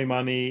toy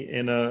money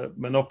in a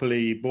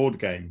Monopoly board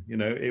game.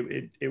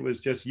 It was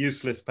just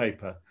useless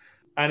paper.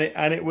 And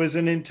it was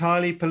an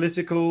entirely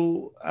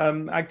political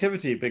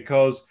activity,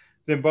 because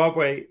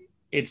Zimbabwe,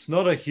 it's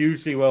not a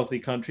hugely wealthy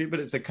country,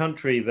 but it's a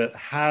country that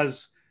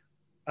has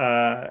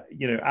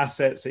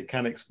assets it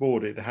can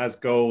export. It has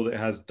gold, it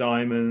has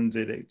diamonds,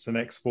 it's an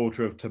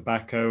exporter of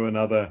tobacco and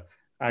other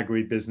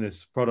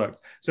agribusiness products.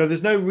 So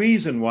there's no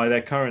reason why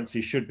their currency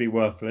should be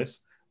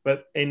worthless.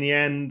 But in the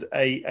end,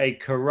 a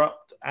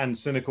corrupt and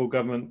cynical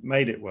government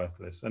made it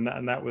worthless. And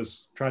that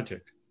was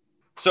tragic.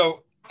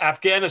 So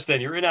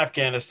Afghanistan, you're in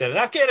Afghanistan. And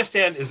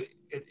Afghanistan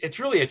it's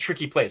really a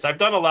tricky place. I've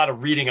done a lot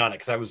of reading on it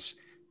because I was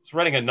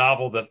writing a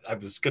novel that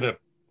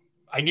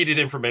I needed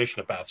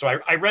information about. So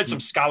I read some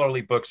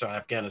scholarly books on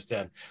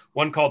Afghanistan,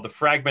 one called The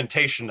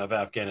Fragmentation of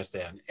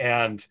Afghanistan.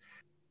 And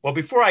well,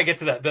 before I get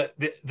to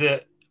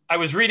that, I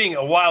was reading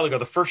a while ago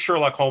the first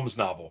Sherlock Holmes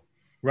novel.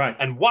 Right.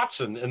 And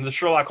Watson in the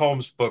Sherlock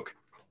Holmes book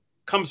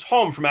comes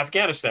home from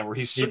Afghanistan, where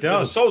he's been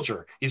a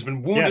soldier. He's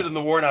been wounded in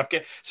the war in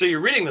Afghanistan. So you're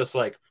reading this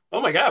like,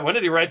 oh my God, when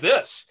did he write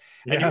this?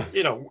 Yeah.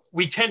 And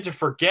we tend to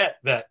forget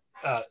that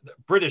the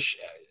British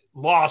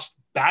lost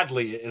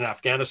badly in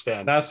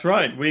Afghanistan. That's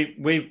right.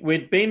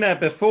 We'd been there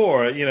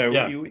before.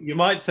 You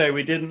might say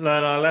we didn't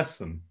learn our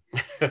lesson.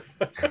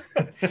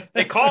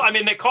 They call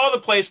the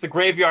place the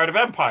graveyard of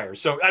empires.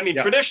 So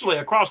traditionally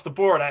across the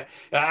board,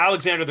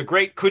 Alexander the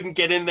Great couldn't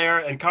get in there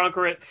and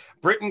conquer it.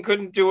 Britain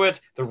couldn't do it.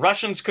 The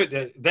Russians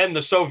could. Then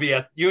the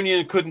Soviet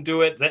Union couldn't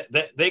do it.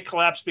 They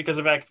collapsed because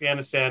of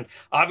Afghanistan.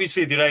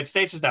 Obviously, the United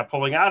States is now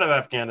pulling out of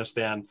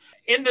Afghanistan.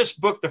 In this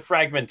book, The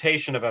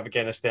Fragmentation of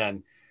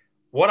Afghanistan,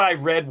 what I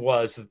read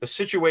was that the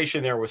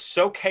situation there was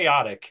so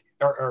chaotic,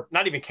 or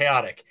not even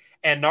chaotic,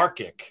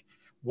 anarchic,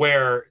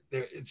 where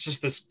it's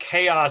just this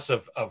chaos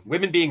of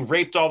women being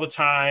raped all the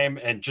time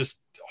and just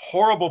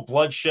horrible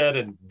bloodshed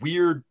and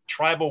weird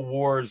tribal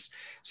wars,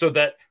 so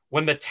that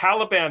when the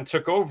Taliban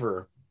took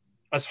over,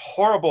 as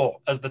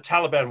horrible as the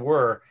Taliban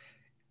were,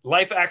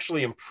 life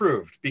actually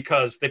improved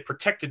because they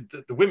protected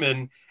the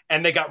women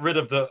and they got rid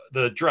of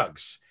the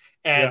drugs.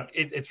 And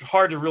it's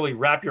hard to really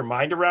wrap your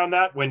mind around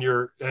that when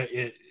you're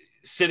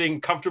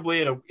sitting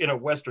comfortably in a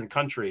Western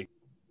country.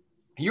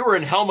 You were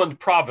in Helmand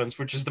province,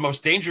 which is the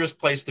most dangerous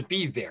place to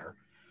be there.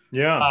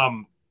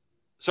 Yeah.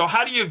 So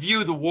how do you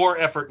view the war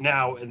effort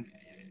now? And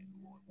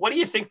what do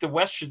you think the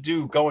West should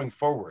do going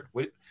forward?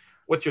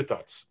 What's your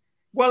thoughts?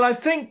 Well, I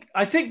think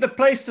the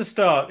place to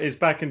start is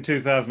back in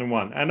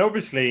 2001. And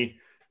obviously,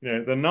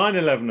 the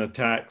 9/11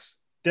 attacks,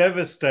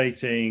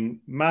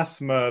 devastating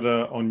mass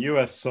murder on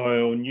US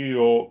soil, New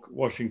York,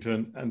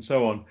 Washington, and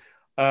so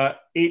on.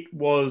 It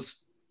was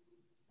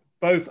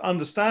both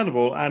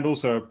understandable and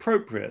also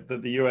appropriate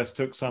that the US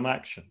took some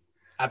action.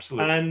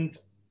 Absolutely. And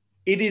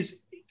it is,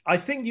 I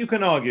think you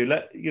can argue,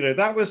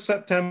 that was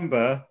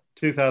September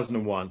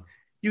 2001.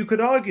 You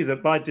could argue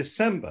that by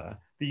December,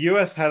 the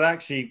US had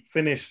actually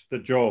finished the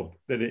job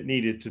that it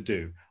needed to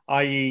do,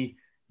 i.e.,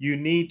 you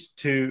need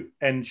to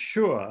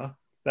ensure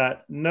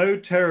that no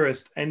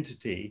terrorist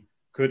entity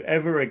could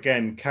ever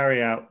again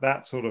carry out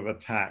that sort of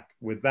attack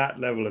with that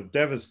level of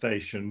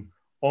devastation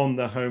on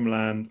the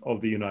homeland of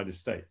the United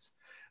States.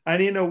 And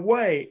in a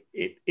way,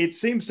 it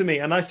seems to me,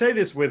 and I say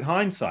this with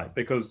hindsight,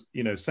 because,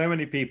 so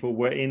many people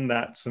were in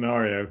that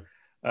scenario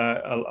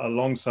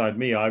alongside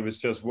me. I was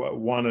just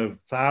one of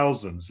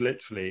thousands,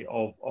 literally,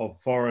 of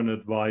foreign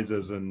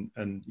advisors and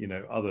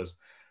others.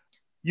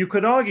 You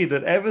could argue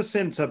that ever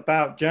since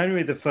about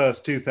January the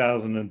 1st,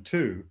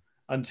 2002,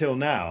 until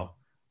now,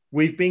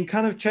 we've been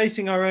kind of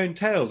chasing our own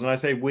tails. And I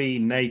say we,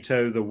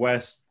 NATO, the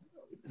West,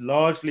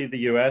 largely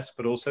the US,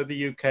 but also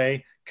the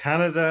UK,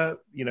 Canada,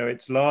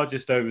 its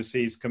largest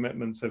overseas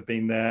commitments have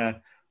been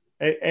there.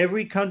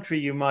 Every country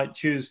you might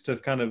choose to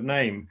kind of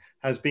name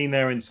has been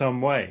there in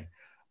some way.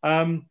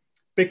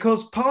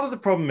 Because part of the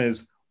problem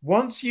is,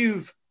 once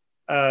you've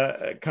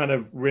kind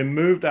of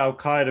removed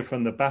Al-Qaeda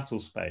from the battle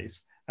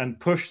space and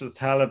pushed the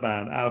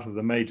Taliban out of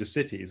the major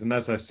cities, and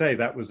as I say,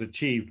 that was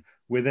achieved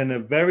within a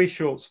very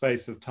short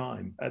space of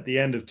time at the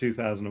end of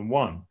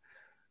 2001,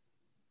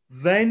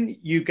 then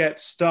you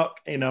get stuck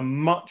in a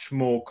much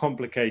more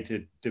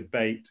complicated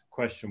debate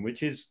question,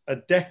 which is a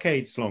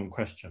decades-long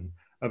question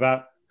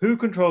about who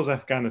controls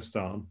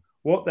Afghanistan,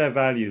 what their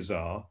values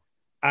are,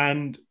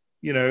 and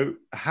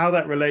how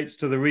that relates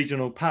to the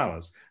regional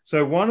powers.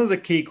 So one of the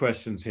key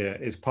questions here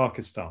is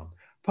Pakistan.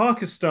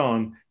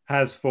 Pakistan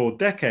has for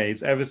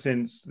decades, ever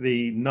since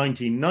the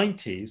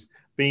 1990s,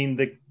 been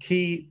the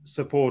key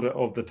supporter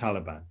of the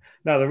Taliban.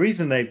 Now, the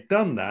reason they've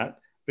done that,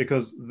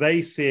 because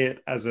they see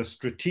it as a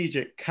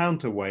strategic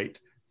counterweight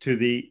to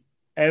the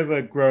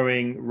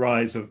ever-growing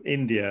rise of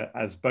India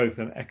as both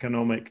an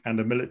economic and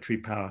a military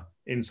power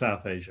in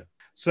South Asia.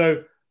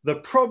 So the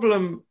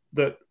problem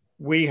that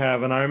we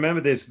have, and I remember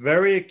this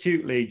very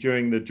acutely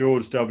during the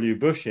George W.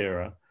 Bush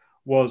era,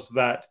 was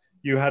that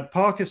you had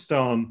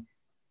Pakistan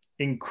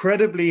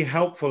incredibly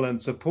helpful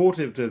and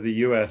supportive to the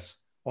US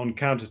on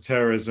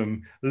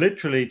counterterrorism,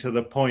 literally to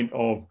the point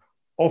of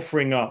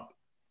offering up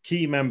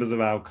key members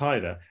of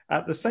Al-Qaeda,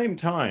 at the same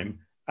time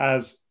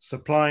as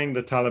supplying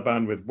the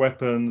Taliban with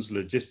weapons,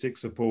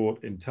 logistics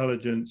support,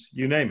 intelligence,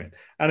 you name it.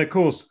 And of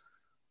course,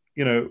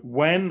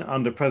 when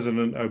under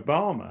President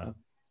Obama,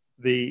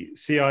 the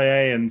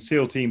CIA and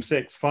SEAL Team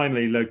 6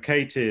 finally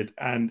located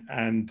and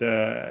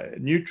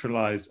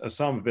neutralized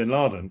Osama bin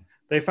Laden,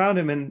 they found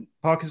him in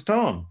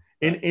Pakistan,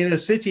 in a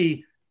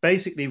city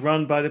basically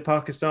run by the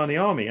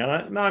Pakistani army.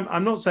 And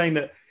I'm not saying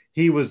that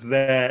he was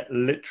there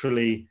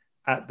literally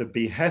at the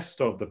behest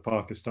of the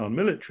Pakistan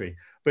military,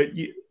 but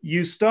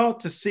you start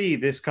to see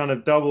this kind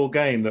of double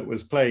game that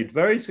was played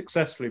very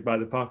successfully by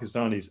the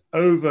Pakistanis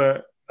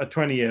over a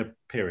 20-year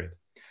period.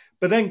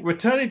 But then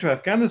returning to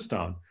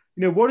Afghanistan,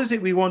 what is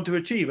it we want to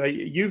achieve?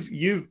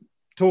 You've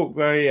talked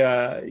very,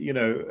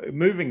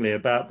 movingly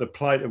about the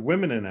plight of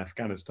women in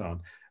Afghanistan.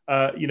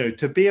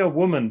 To be a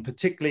woman,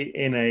 particularly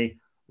in a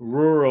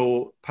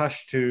rural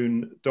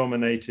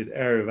Pashtun-dominated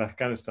area of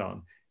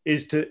Afghanistan,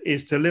 is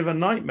to live a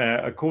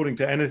nightmare, according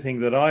to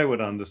anything that I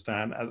would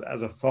understand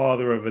as a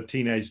father of a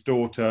teenage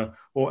daughter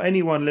or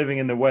anyone living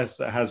in the West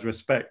that has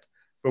respect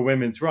for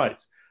women's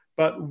rights.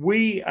 But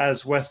we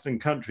as Western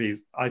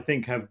countries, I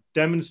think, have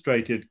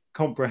demonstrated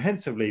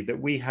comprehensively that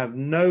we have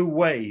no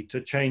way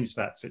to change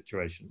that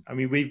situation. I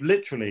mean, we've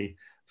literally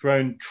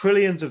thrown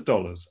trillions of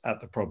dollars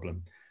at the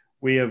problem.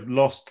 We have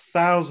lost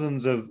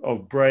thousands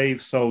of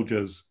brave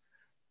soldiers,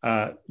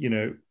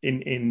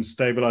 in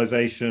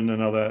stabilization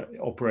and other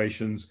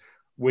operations.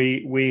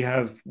 We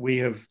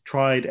have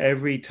tried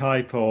every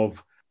type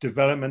of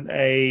development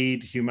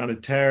aid,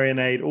 humanitarian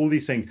aid, all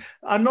these things.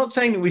 I'm not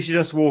saying that we should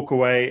just walk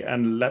away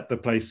and let the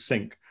place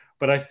sink,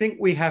 but I think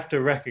we have to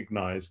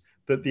recognize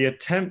that the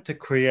attempt to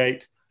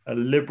create a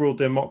liberal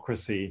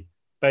democracy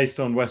based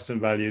on Western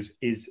values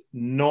is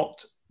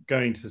not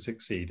going to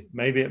succeed.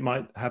 Maybe it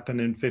might happen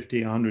in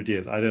 50, 100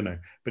 years, I don't know,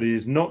 but it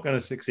is not going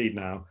to succeed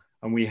now.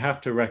 And we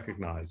have to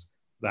recognize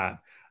that.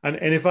 And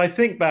if I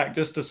think back,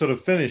 just to sort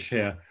of finish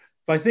here,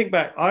 if I think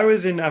back, I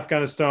was in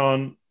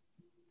Afghanistan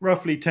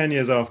roughly 10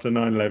 years after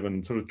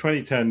 9/11, sort of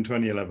 2010,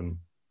 2011.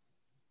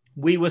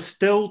 We were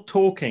still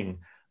talking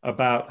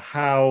about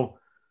how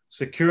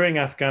securing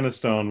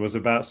Afghanistan was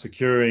about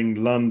securing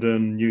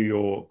London, New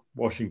York,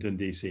 Washington,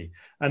 DC.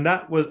 And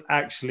that was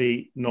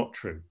actually not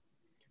true.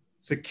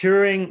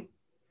 Securing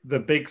the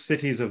big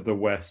cities of the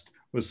West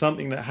was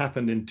something that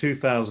happened in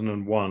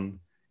 2001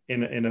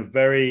 in a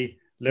very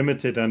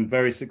limited and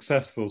very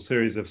successful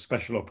series of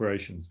special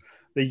operations.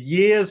 The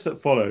years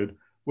that followed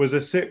was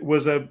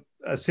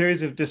a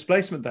series of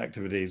displacement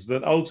activities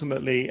that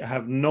ultimately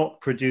have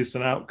not produced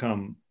an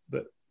outcome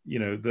that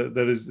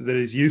that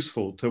is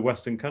useful to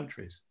Western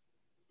countries.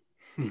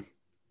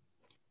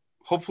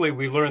 Hopefully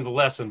we learned the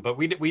lesson, but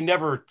we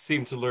never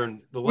seem to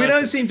learn the lesson. We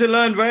don't seem to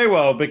learn very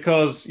well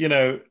because,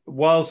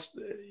 whilst,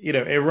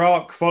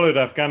 Iraq followed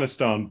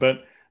Afghanistan,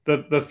 but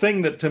the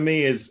thing that to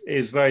me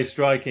is very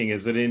striking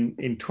is that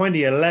in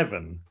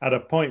 2011, at a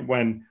point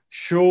when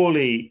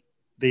surely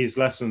these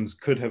lessons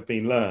could have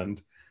been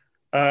learned,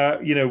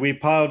 we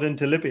piled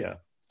into Libya,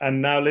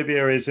 and now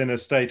Libya is in a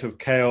state of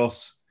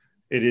chaos.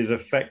 It is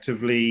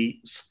effectively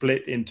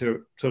split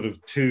into sort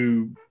of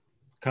two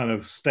kind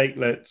of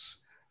statelets.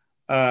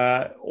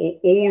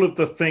 All of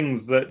the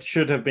things that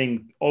should have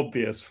been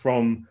obvious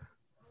from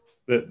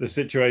the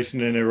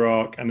situation in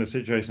Iraq and the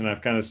situation in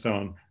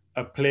Afghanistan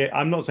appear.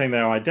 I'm not saying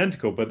they're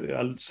identical, but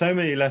so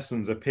many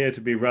lessons appear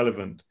to be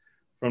relevant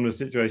from the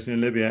situation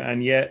in Libya,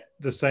 and yet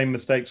the same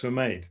mistakes were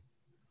made.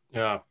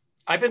 Yeah.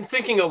 I've been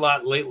thinking a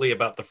lot lately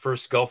about the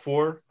first Gulf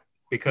War,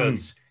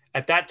 because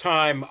at that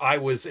time I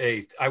was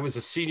a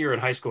senior in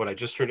high school and I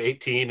just turned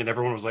 18, and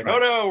everyone was like, "Oh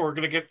no, we're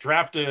going to get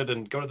drafted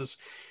and go to this."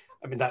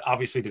 I mean, that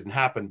obviously didn't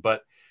happen,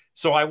 but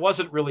so I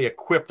wasn't really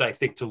equipped, I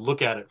think, to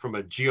look at it from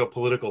a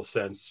geopolitical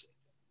sense.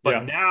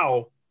 But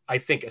now, I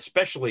think,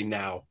 especially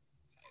now,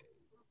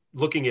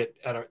 looking at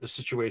the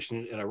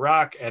situation in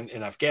Iraq and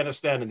in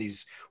Afghanistan and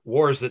these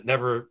wars that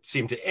never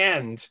seem to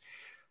end,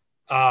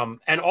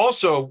 and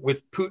also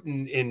with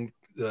Putin in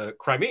the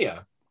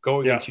Crimea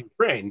going into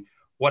Ukraine,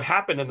 what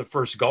happened in the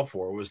first Gulf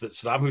War was that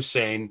Saddam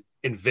Hussein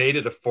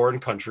invaded a foreign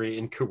country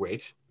in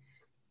Kuwait,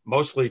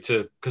 mostly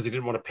because he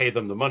didn't want to pay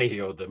them the money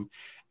he owed them.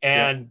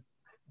 And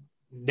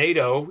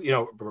NATO,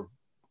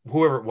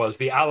 whoever it was,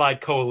 the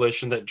Allied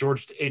coalition that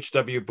George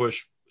H.W.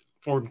 Bush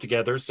formed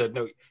together, said,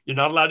 no, you're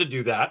not allowed to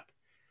do that.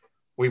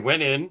 We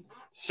went in,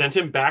 sent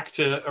him back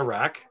to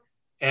Iraq,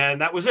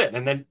 and that was it.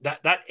 And then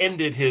that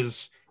ended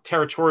his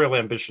territorial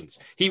ambitions.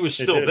 He was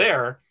still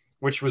there,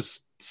 which was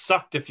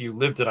sucked if you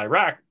lived in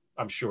Iraq,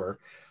 I'm sure.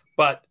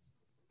 But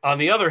on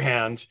the other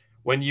hand,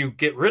 when you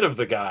get rid of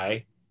the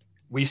guy,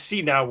 we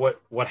see now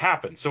what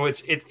happens. So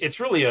it's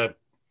really a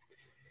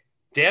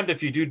damned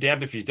if you do,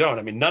 damned if you don't.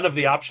 I mean, none of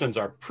the options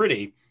are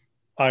pretty.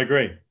 I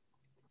agree.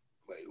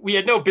 We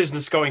had no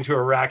business going to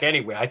Iraq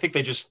anyway. I think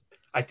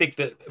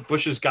that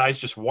Bush's guys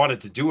just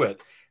wanted to do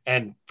it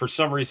and for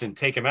some reason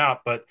take him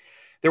out. But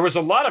there was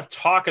a lot of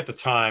talk at the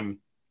time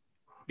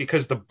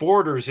because the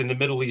borders in the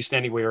Middle East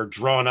anyway are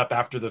drawn up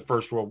after the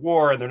First World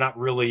War, and they're not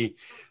really,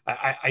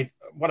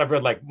 what I've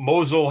read, like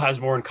Mosul has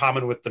more in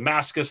common with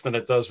Damascus than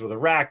it does with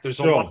Iraq. There's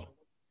a lot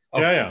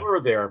of war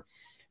there.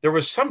 There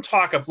was some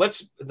talk of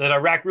that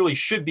Iraq really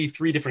should be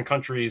three different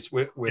countries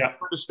with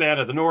Kurdistan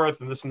at the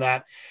north and this and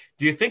that.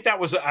 Do you think that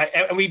was,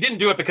 and we didn't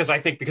do it because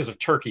of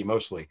Turkey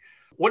mostly.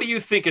 What do you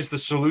think is the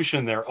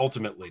solution there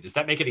ultimately? Does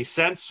that make any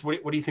sense?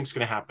 What do you think is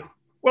going to happen?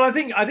 Well, I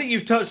think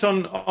you've touched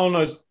on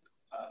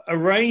a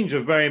range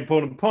of very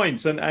important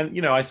points. And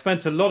I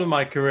spent a lot of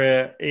my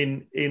career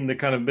in the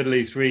kind of Middle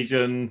East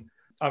region.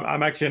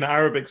 I'm actually an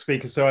Arabic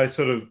speaker,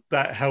 so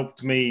that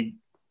helped me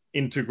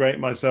integrate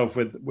myself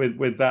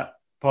with that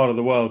part of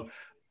the world.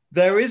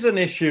 There is an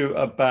issue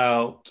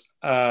about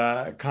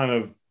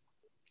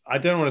I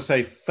don't want to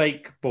say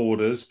fake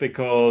borders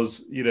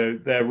because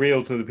they're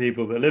real to the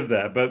people that live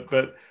there,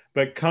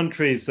 but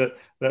countries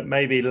that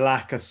maybe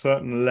lack a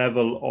certain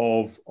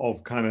level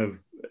of kind of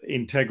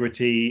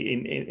integrity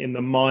in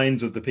the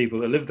minds of the people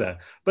that live there.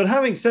 But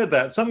having said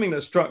that, something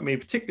that struck me,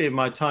 particularly in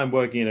my time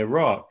working in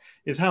Iraq,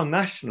 is how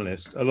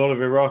nationalist a lot of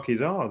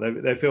Iraqis are.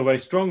 They feel very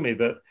strongly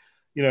that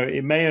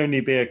it may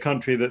only be a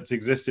country that's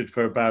existed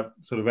for about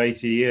sort of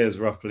 80 years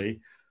roughly,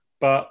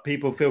 but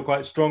people feel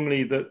quite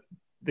strongly that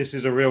this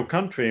is a real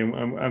country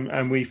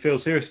and we feel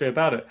seriously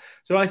about it.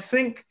 So I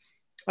think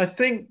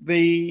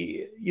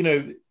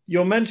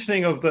your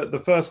mentioning of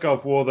the first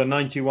Gulf War, the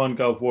 91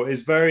 Gulf War,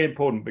 is very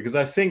important because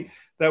I think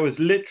that was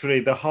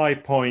literally the high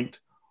point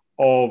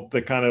of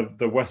the kind of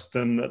the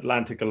Western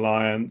Atlantic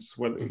Alliance.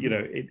 Well,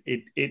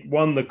 it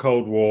won the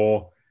Cold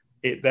War.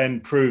 It then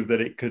proved that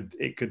it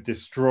could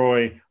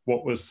destroy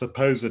what was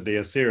supposedly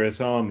a serious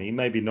army,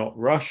 maybe not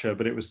Russia,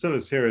 but it was still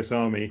a serious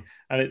army,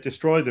 and it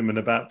destroyed them in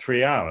about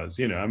 3 hours.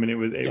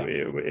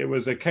 It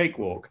was a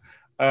cakewalk,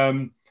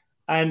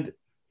 and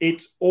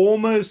it's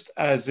almost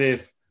as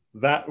if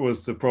that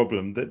was the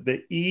problem, that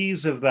the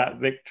ease of that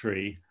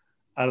victory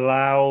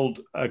allowed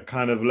a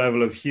kind of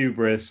level of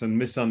hubris and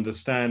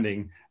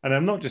misunderstanding. And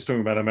I'm not just talking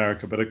about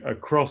America, but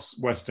across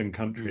Western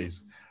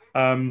countries.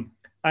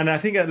 And I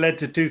think it led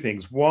to two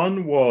things.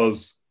 One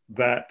was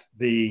that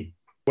the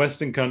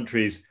Western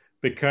countries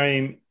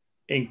became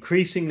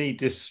increasingly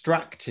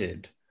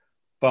distracted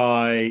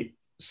by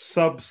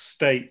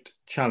sub-state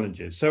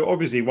challenges. So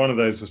obviously one of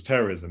those was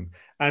terrorism.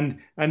 And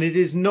it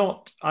is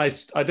not, I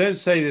don't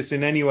say this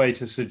in any way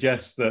to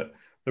suggest that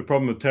the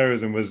problem of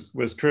terrorism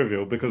was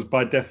trivial, because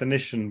by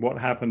definition, what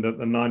happened at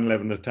the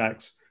 9/11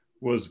 attacks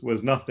was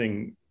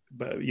nothing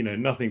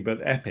but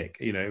epic.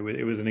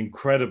 It was an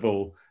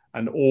incredible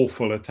and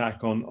awful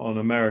attack on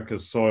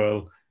America's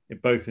soil,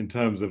 both in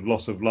terms of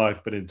loss of life,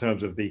 but in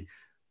terms of the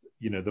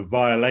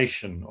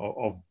violation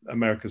of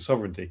America's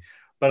sovereignty.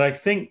 But I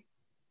think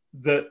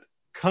that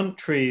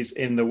countries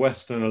in the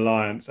Western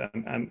Alliance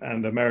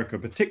and America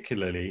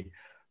particularly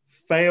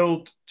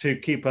failed to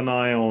keep an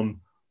eye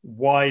on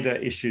wider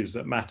issues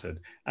that mattered.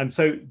 And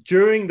so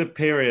during the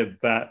period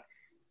that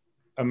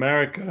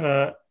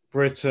America,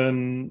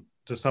 Britain,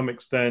 to some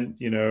extent,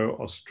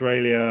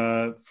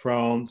 Australia,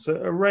 France,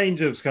 a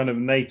range of kind of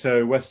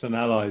NATO, Western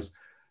allies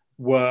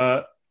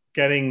were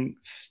getting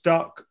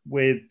stuck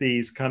with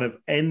these kind of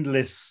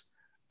endless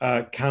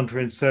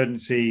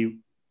counterinsurgency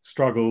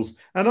struggles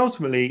and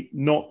ultimately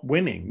not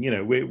winning.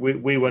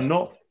 We were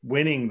not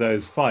winning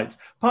those fights,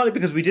 partly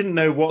because we didn't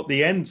know what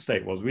the end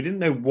state was. We didn't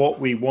know what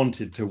we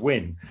wanted to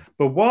win.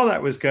 But while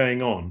that was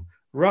going on,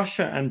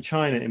 Russia and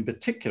China in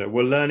particular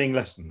were learning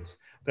lessons.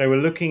 They were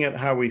looking at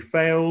how we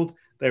failed.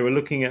 They were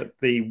looking at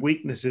the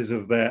weaknesses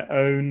of their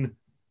own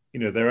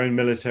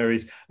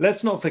militaries.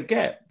 Let's not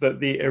forget that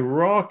the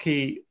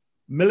Iraqi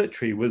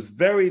military was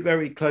very,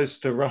 very close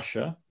to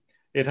Russia.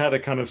 It had a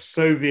kind of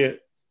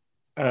Soviet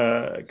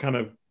kind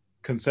of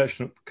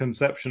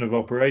conception of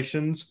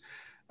operations,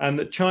 and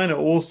that China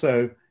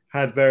also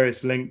had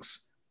various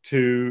links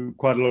to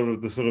quite a lot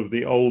of the sort of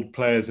the old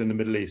players in the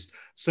Middle East.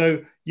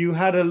 So you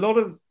had a lot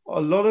of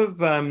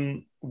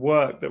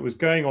work that was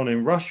going on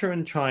in Russia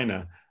and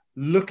China,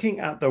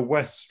 looking at the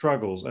West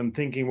struggles and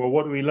thinking, well,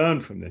 what do we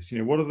learn from this?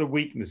 What are the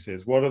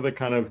weaknesses? What are the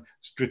kind of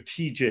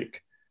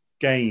strategic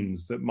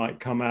gains that might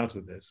come out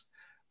of this?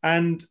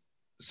 And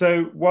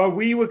so while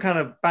we were kind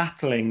of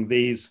battling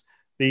these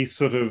these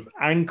sort of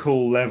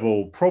ankle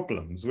level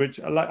problems, which,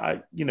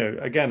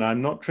 again,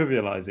 I'm not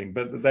trivializing,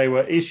 but they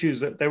were issues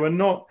that they were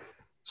not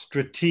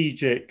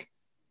strategic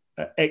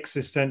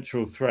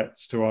existential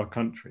threats to our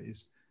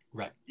countries.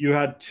 Right. You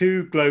had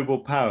two global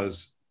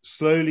powers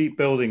slowly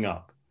building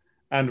up.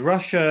 And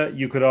Russia,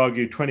 you could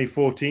argue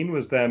 2014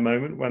 was their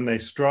moment when they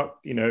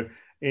struck,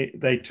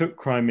 they took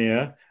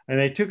Crimea, and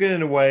they took it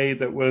in a way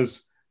that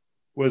was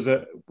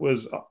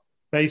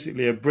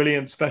basically a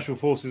brilliant special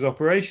forces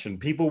operation.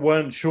 People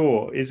weren't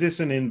sure, is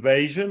this an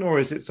invasion or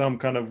is it some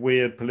kind of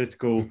weird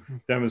political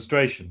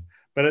demonstration?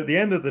 But at the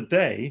end of the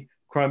day,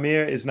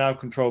 Crimea is now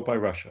controlled by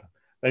Russia.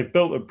 They've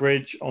built a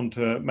bridge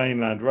onto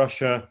mainland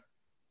Russia.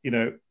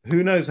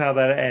 Who knows how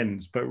that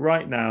ends? But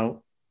right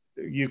now,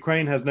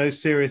 Ukraine has no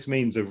serious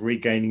means of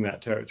regaining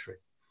that territory.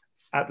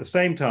 At the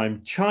same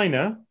time,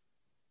 China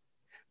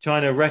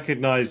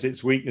recognized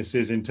its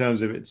weaknesses in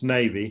terms of its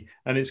navy,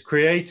 and it's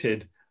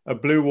created a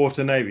blue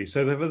water navy. So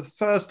for the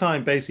first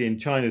time, basically in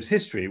China's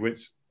history,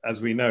 which, as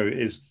we know,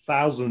 is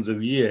thousands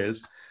of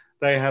years,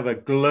 they have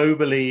a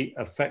globally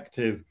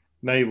effective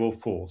naval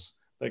force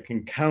that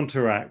can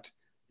counteract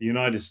the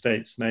United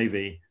States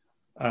Navy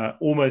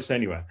almost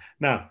anywhere.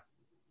 Now,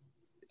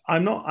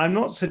 I'm not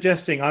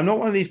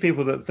one of these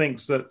people that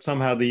thinks that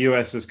somehow the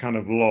US has kind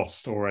of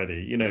lost already.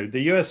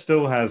 The US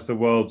still has the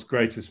world's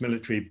greatest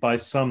military by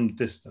some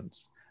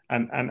distance,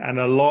 and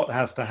a lot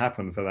has to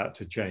happen for that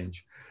to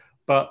change.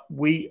 But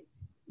we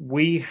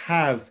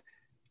have,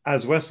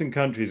 as Western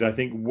countries, I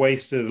think,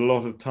 wasted a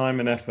lot of time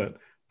and effort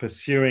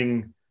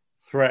pursuing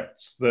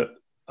threats that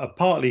are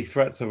partly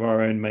threats of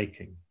our own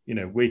making.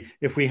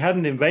 If we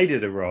hadn't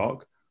invaded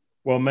Iraq,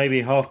 well,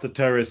 maybe half the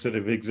terrorists that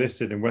have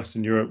existed in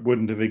Western Europe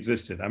wouldn't have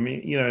existed. I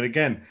mean, and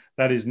again,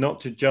 that is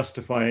not to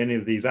justify any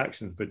of these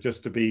actions, but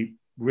just to be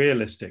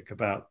realistic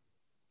about,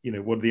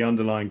 what the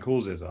underlying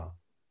causes are.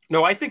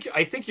 No, I think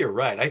you're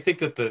right. I think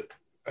that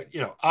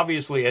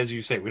obviously, as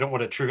you say, we don't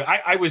want to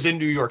trivialize. I was in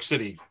New York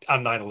City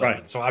on 9/11,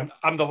 right. So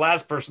I'm the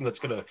last person that's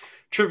going to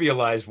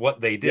trivialize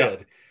what they did.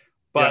 Yeah.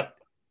 But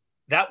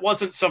that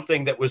wasn't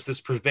something that was this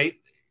pervasive.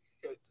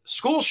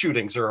 School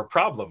shootings are a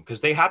problem because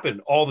they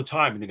happen all the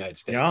time in the United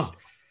States. Yeah.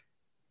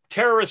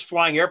 Terrorists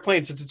flying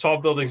airplanes into tall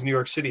buildings in New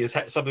York City is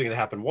something that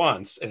happened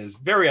once and is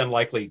very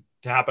unlikely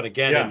to happen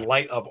again in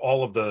light of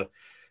all of the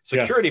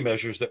security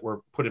measures that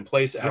were put in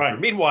place after. Right.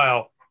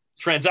 Meanwhile,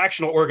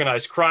 transactional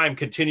organized crime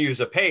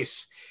continues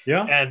apace.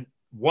 Yeah. And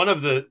one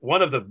of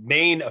the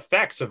main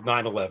effects of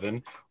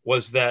 9/11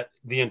 was that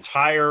the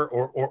entire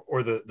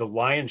or the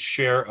lion's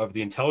share of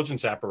the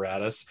intelligence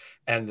apparatus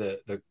and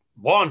the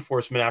law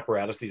enforcement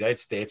apparatus of the United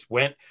States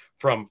went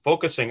from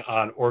focusing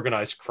on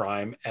organized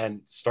crime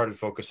and started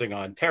focusing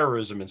on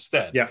terrorism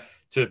instead. Yeah.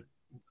 To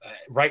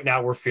right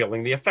now, we're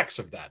feeling the effects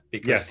of that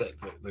because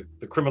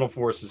the criminal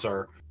forces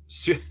are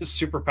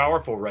super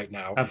powerful right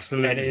now.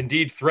 Absolutely. And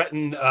indeed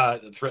threaten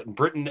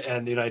Britain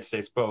and the United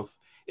States both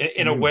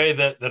in a way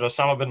that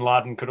Osama bin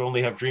Laden could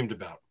only have dreamed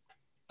about.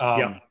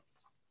 And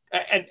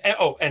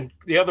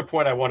the other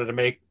point I wanted to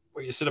make,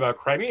 what you said about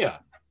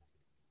Crimea,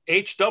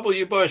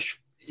 H.W. Bush,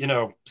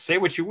 say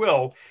what you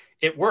will,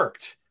 it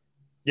worked.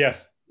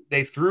 Yes.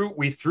 We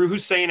threw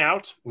Hussein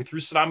out. We threw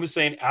Saddam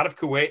Hussein out of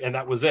Kuwait, and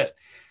that was it.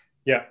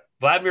 Yeah.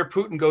 Vladimir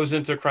Putin goes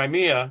into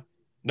Crimea.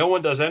 No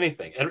one does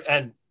anything.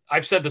 And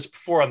I've said this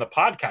before on the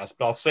podcast,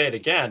 but I'll say it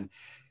again.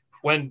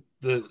 When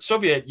the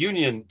Soviet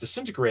Union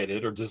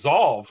disintegrated or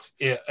dissolved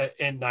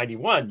in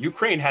 91,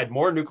 Ukraine had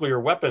more nuclear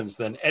weapons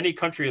than any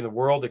country in the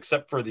world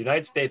except for the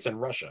United States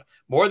and Russia,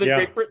 more than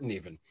Great Britain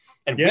even.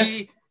 And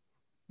we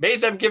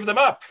made them give them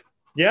up.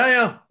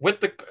 Yeah. With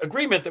the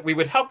agreement that we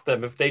would help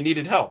them if they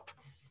needed help.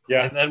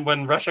 Yeah. And then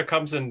when Russia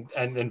comes and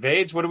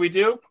invades, what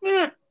do?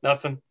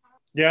 Nothing.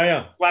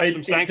 Yeah. Slap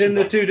some sanctions. It's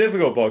in the too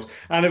difficult box.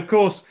 And of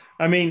course,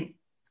 I mean,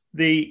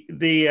 the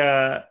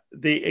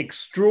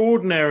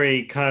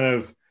extraordinary kind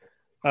of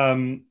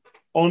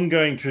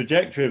ongoing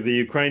trajectory of the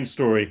Ukraine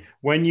story,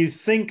 when you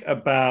think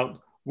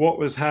about what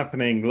was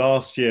happening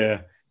last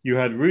year, you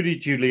had Rudy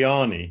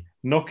Giuliani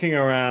knocking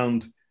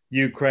around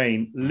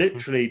Ukraine,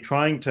 literally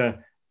trying to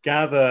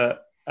gather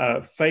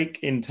fake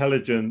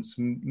intelligence,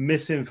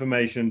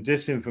 misinformation,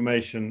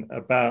 disinformation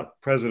about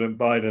President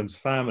Biden's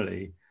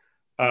family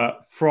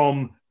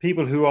from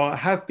people who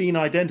have been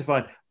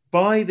identified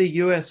by the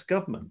US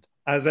government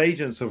as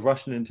agents of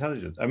Russian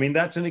intelligence. I mean,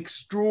 that's an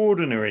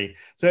extraordinary.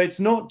 So it's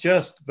not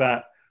just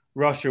that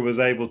Russia was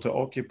able to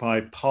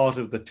occupy part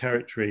of the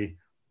territory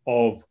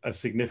of a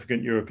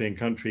significant European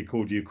country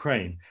called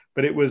Ukraine,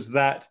 but it was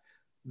that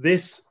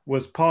this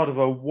was part of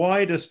a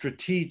wider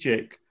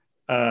strategic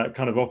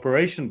kind of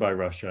operation by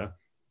Russia,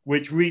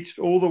 which reached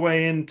all the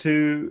way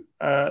into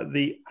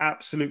the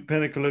absolute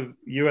pinnacle of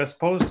US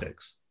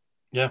politics.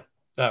 Yeah,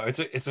 no,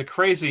 it's a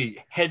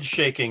crazy head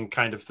shaking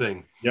kind of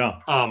thing. Yeah.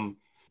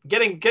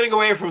 Getting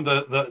away from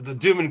the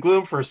doom and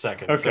gloom for a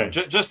second. Okay.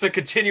 So just to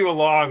continue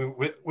along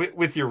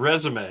with your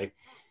resume.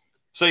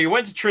 So you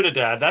went to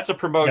Trinidad. That's a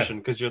promotion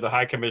because you're the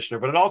high commissioner,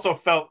 but it also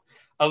felt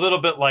a little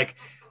bit like,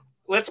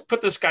 let's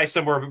put this guy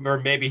somewhere where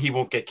maybe he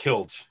won't get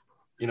killed.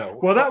 You know.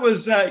 Well, that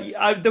was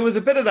there was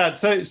a bit of that.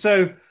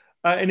 So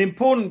an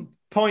important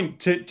point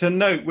to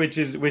note, which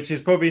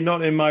is probably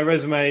not in my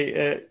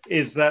resume,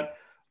 is that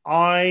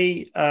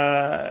I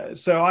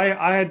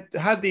had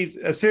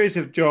a series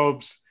of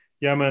jobs,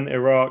 Yemen,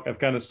 Iraq,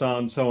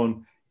 Afghanistan, so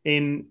on,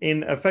 in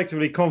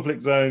effectively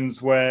conflict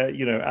zones where,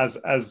 you know,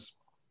 as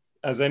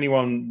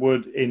anyone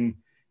would in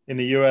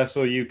the US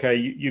or UK,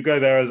 you go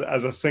there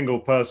as a single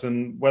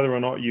person, whether or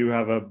not you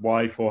have a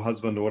wife or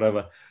husband or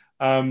whatever.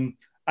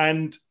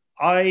 And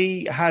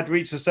I had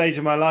reached a stage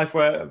in my life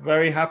where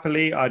very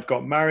happily I'd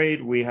got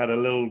married. We had a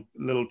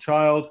little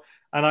child,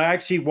 and I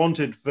actually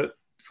wanted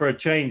for a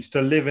change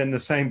to live in the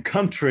same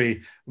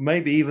country,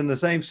 maybe even the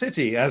same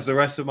city as the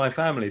rest of my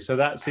family. So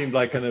that seemed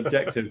like an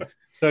objective.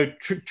 So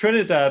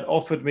Trinidad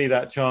offered me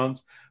that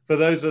chance. For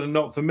those that are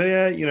not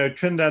familiar, you know,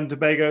 Trinidad and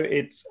Tobago,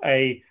 it's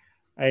a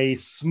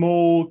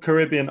small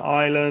Caribbean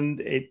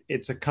island.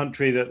 It's a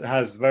country that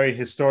has very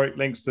historic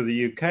links to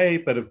the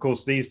UK, but of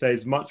course these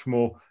days much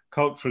more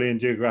culturally and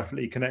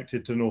geographically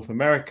connected to North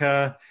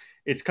America.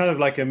 It's kind of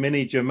like a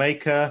mini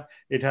Jamaica.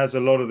 It has a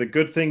lot of the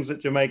good things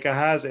that Jamaica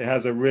has. It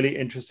has a really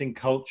interesting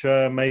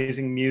culture,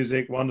 amazing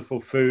music, wonderful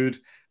food,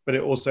 but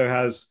it also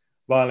has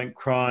violent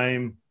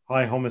crime,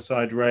 high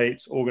homicide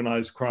rates,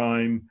 organized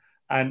crime,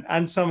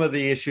 and some of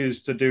the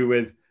issues to do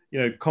with,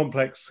 you know,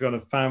 complex kind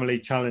of family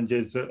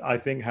challenges that I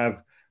think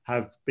have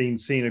been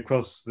seen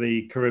across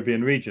the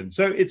Caribbean region.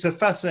 So it's a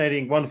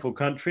fascinating, wonderful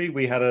country.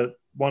 We had a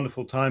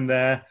wonderful time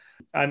there.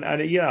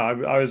 And yeah,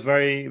 I was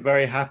very,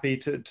 very happy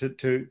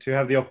to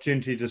have the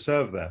opportunity to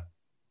serve there.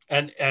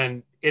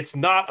 And it's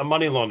not a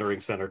money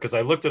laundering center, because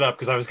I looked it up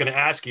because I was going to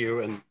ask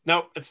you, and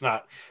no, it's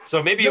not.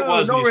 So maybe it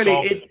was. Not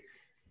really.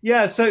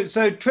 Yeah.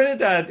 So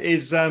Trinidad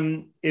is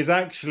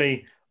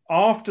actually,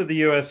 after the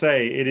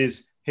USA, it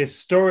is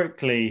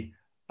historically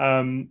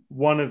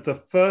one of the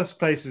first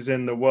places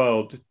in the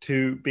world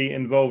to be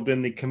involved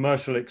in the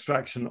commercial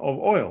extraction of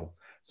oil.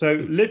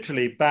 So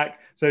literally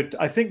so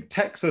I think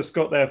Texas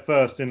got there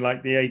first in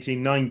like the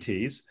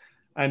 1890s,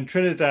 and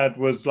Trinidad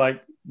was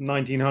like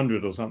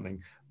 1900 or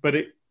something. But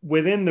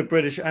within the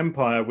British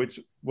Empire, which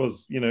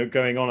was, you know,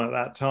 going on at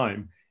that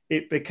time,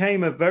 it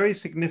became a very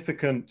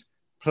significant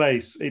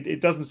place.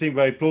 It doesn't seem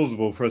very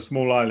plausible for a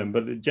small island,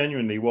 but it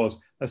genuinely was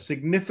a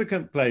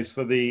significant place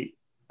for the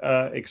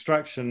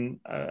extraction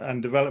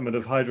and development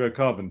of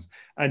hydrocarbons.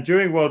 And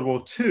during World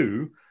War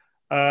II,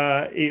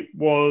 it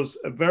was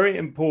very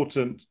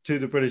important to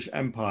the British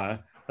Empire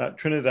that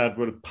Trinidad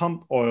would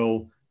pump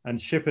oil and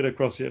ship it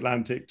across the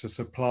Atlantic to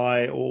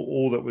supply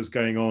all that was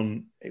going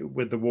on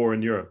with the war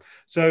in Europe.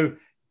 So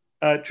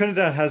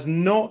Trinidad has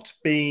not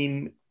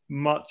been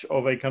much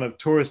of a kind of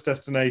tourist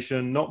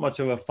destination, not much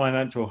of a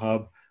financial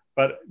hub,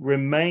 but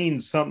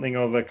remains something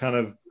of a kind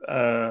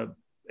of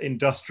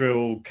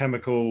industrial,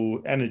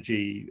 chemical,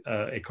 energy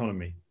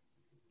economy.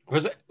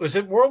 Was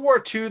it World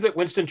War II that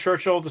Winston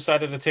Churchill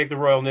decided to take the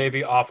Royal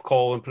Navy off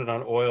coal and put it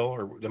on oil?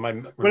 Or am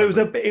I? Well,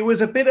 it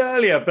was a bit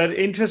earlier, but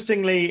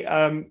interestingly,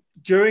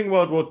 during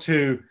World War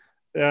II,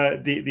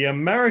 the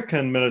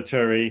American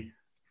military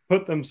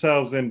put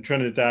themselves in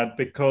Trinidad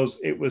because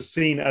it was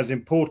seen as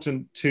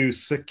important to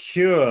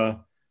secure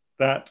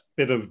that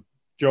bit of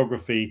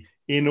geography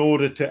in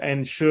order to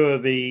ensure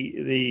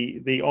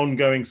the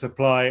ongoing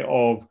supply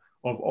of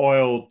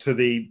oil to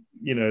the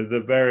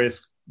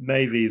various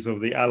navies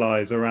of the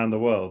allies around the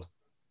world.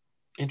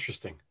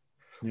 Interesting.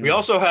 Yeah.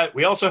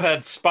 We also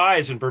had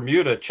spies in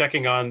Bermuda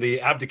checking on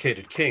the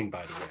abdicated king,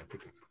 by the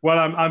way. Well,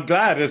 I'm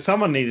glad that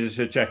someone needed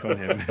to check on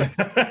him.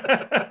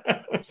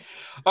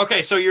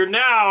 Okay, so you're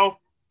now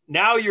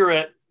you're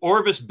at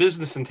Orbis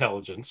Business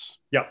Intelligence.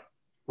 Yeah.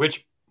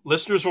 Which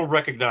listeners will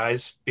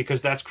recognize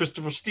because that's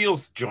Christopher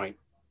Steele's joint.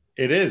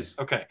 It is.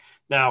 Okay.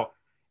 Now,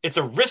 it's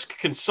a risk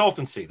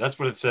consultancy. That's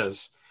what it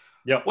says.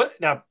 Yeah.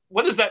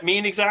 What does that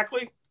mean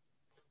exactly?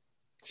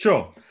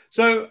 Sure.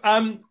 So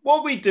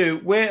what we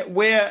do,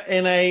 we're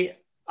in a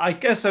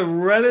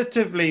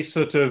relatively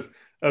sort of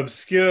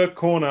obscure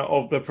corner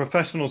of the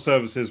professional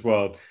services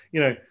world.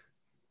 You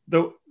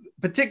know,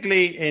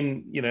 particularly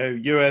in, you know,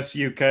 US,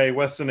 UK,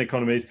 Western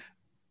economies,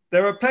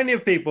 there are plenty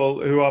of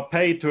people who are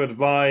paid to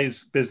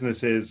advise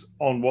businesses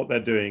on what they're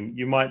doing.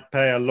 You might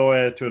pay a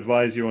lawyer to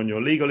advise you on your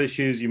legal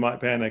issues. You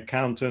might pay an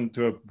accountant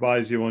to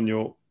advise you on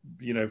your,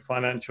 you know,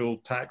 financial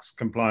tax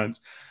compliance.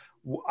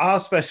 Our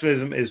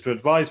specialism is to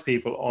advise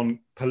people on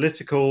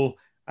political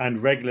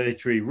and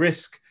regulatory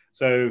risk.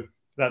 So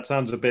that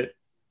sounds a bit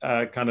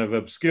kind of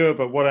obscure,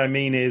 but what I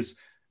mean is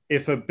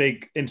if a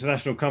big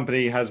international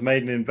company has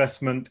made an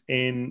investment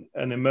in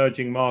an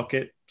emerging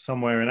market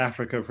somewhere in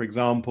Africa, for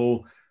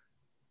example,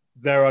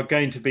 there are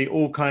going to be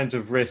all kinds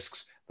of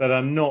risks that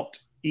are not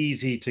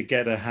easy to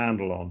get a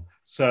handle on.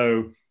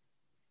 So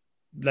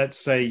let's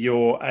say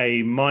you're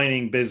a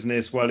mining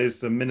business. Well, is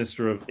the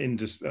minister of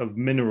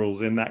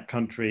minerals in that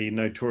country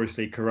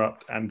notoriously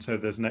corrupt? And so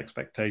there's an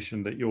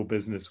expectation that your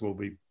business will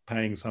be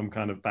paying some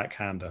kind of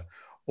backhander.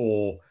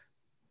 Or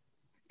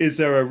is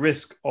there a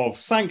risk of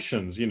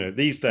sanctions? You know,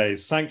 these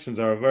days, sanctions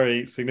are a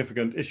very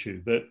significant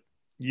issue that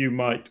you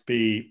might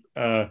be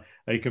a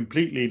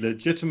completely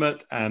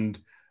legitimate and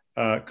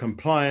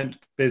compliant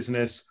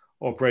business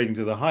operating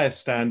to the highest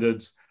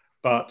standards,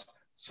 but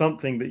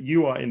something that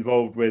you are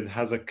involved with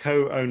has a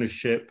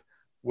co-ownership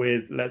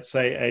with, let's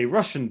say, a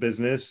Russian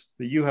business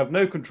that you have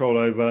no control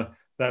over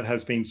that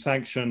has been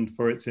sanctioned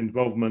for its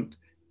involvement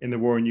in the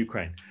war in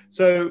Ukraine.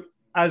 So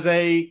as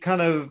a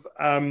kind of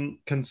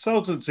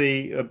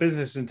consultancy, a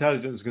business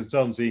intelligence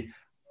consultancy,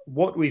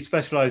 what we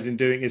specialize in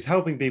doing is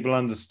helping people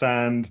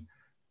understand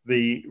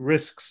the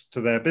risks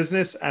to their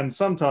business. And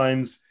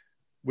sometimes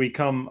we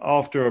come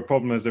after a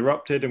problem has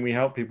erupted and we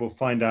help people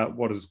find out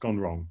what has gone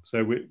wrong.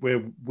 So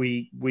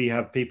we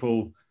have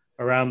people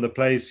around the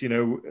place, you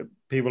know,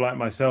 people like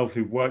myself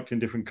who've worked in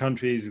different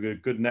countries, who've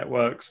got good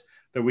networks,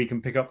 that we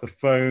can pick up the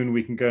phone,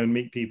 we can go and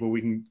meet people,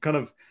 we can kind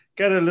of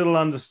get a little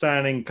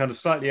understanding kind of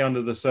slightly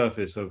under the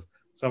surface of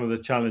some of the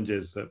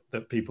challenges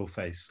that people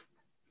face.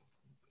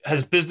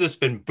 Has business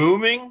been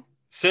booming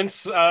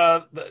since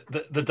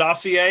the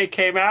dossier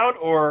came out,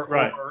 or,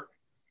 right. or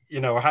you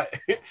know, how,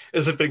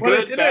 has it been well,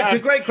 good? It's a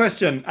great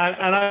question,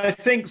 and I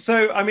think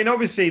so. I mean,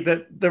 obviously,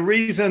 that the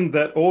reason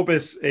that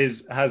Orbis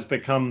has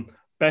become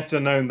better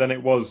known than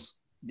it was,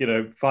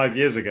 5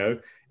 years ago,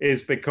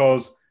 is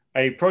because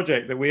a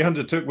project that we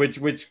undertook,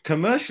 which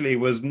commercially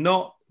was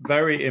not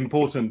very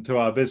important to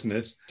our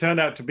business, turned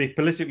out to be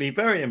politically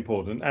very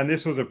important. And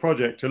this was a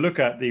project to look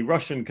at the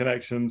Russian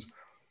connections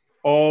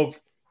of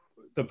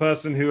the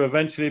person who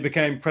eventually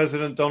became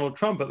President Donald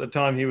Trump. At the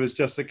time, he was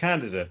just a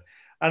candidate.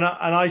 And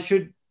I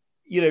should,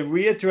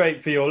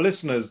 reiterate for your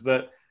listeners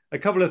that a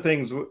couple of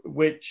things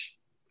which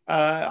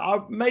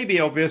are maybe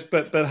obvious,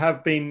 but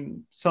have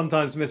been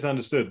sometimes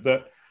misunderstood.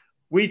 That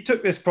we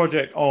took this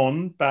project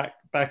on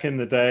back in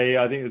the day,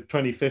 I think it was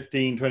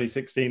 2015,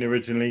 2016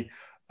 originally,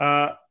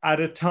 at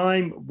a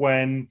time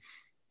when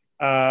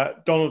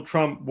Donald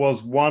Trump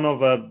was one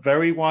of a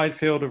very wide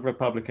field of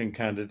Republican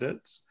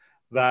candidates,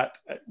 that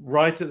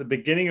right at the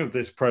beginning of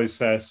this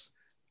process,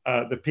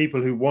 the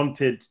people who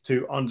wanted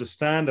to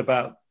understand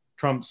about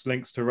Trump's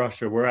links to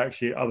Russia were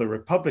actually other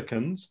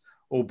Republicans,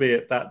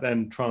 albeit that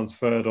then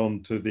transferred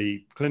on to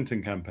the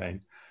Clinton campaign,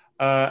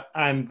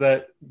 and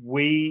that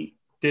we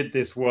did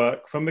this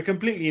work from a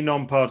completely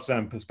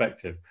nonpartisan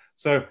perspective.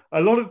 So a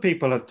lot of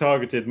people have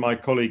targeted my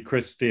colleague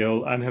Chris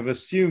Steele and have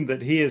assumed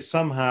that he is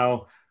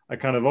somehow a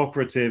kind of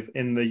operative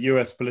in the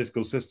US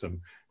political system.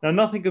 Now,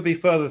 nothing could be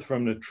further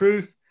from the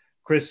truth.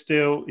 Chris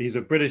Steele, he's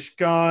a British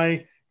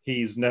guy.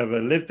 He's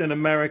never lived in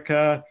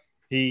America.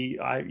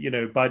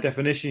 By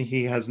definition,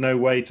 he has no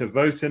way to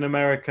vote in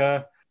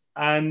America.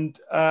 And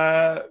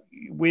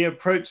we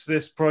approach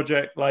this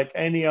project like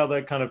any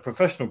other kind of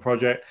professional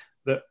project,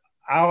 that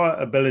our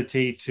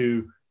ability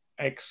to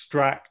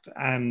extract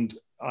and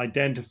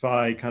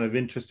identify kind of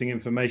interesting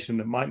information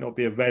that might not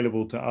be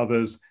available to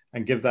others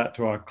and give that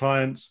to our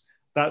clients,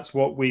 that's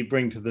what we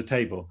bring to the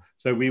table.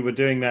 So we were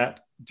doing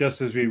that just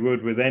as we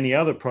would with any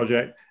other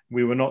project.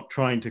 We were not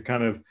trying to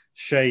kind of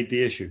shade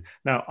the issue.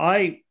 Now,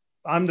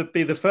 I'm to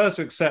be the first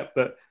to accept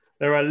that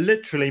there are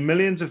literally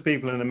millions of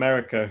people in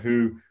America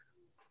who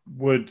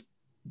would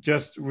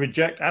just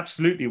reject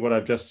absolutely what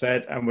I've just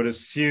said and would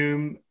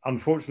assume,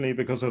 unfortunately,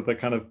 because of the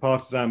kind of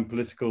partisan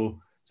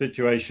political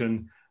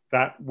situation,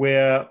 that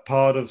we're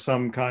part of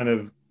some kind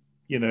of,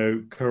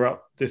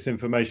 corrupt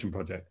disinformation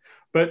project.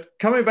 But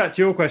coming back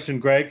to your question,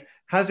 Greg,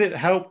 has it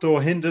helped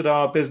or hindered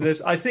our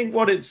business? I think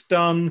what it's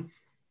done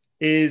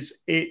is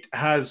it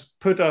has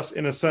put us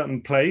in a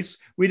certain place.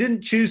 We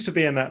didn't choose to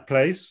be in that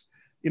place.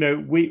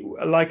 We,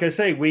 like I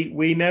say,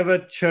 we never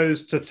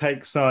chose to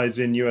take sides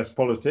in US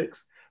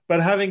politics.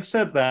 But having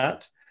said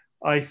that,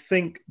 I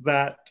think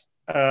that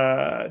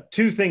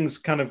two things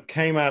kind of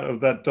came out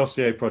of that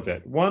dossier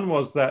project. One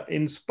was that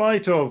in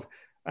spite of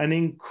an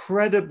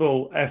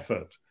incredible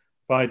effort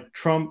by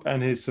Trump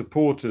and his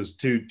supporters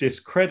to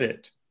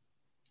discredit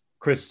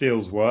Chris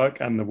Steele's work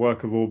and the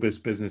work of Orbis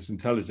Business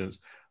Intelligence,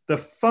 the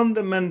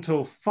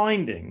fundamental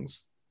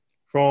findings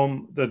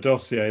from the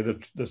dossier,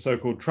 the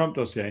so-called Trump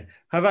dossier,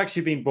 have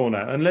actually been borne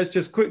out. And let's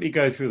just quickly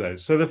go through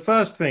those. So the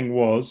first thing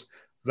was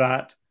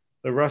that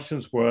the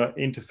Russians were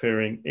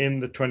interfering in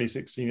the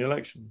 2016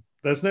 election.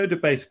 There's no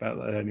debate about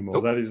that anymore.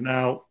 Nope. That is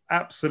now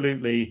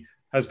absolutely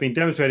has been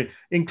demonstrated,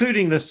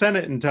 including the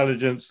Senate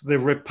intelligence, the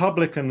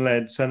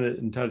Republican-led Senate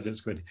Intelligence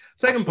Committee.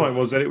 Second point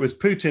was that it was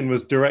Putin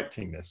was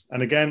directing this.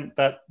 And again,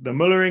 that the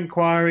Mueller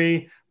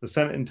inquiry, the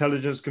Senate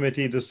Intelligence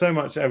Committee, there's so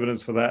much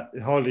evidence for that,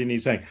 it hardly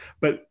needs saying.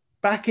 But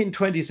back in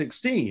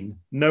 2016,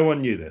 no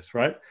one knew this,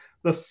 right?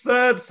 The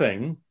third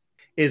thing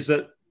is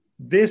that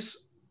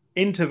this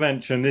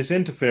intervention, this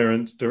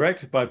interference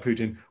directed by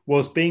Putin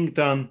was being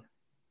done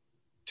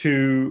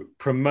to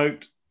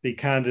promote the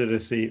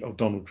candidacy of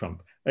Donald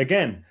Trump.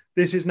 Again,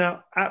 this is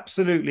now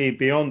absolutely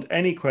beyond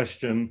any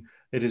question.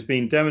 It has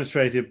been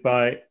demonstrated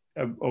by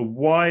a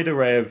wide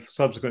array of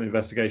subsequent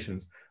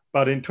investigations.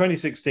 But in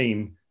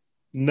 2016,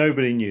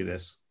 nobody knew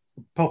this.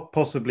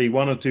 Possibly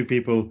one or two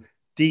people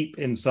deep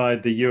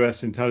inside the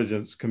US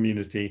intelligence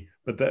community,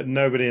 but that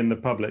nobody in the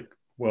public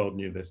world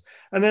knew this.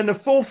 And then the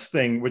fourth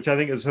thing, which I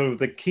think is sort of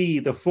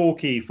the four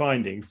key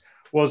findings,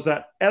 was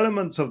that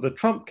elements of the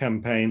Trump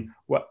campaign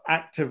were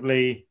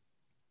actively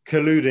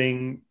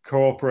colluding,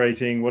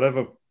 cooperating,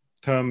 whatever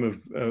term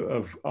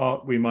of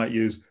art we might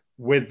use,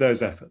 with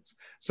those efforts.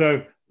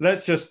 So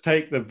let's just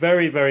take the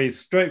very, very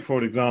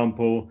straightforward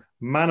example.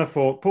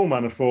 Paul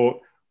Manafort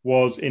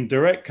was in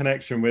direct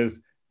connection with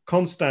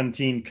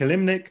Konstantin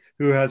Kilimnik,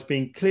 who has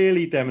been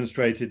clearly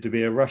demonstrated to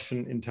be a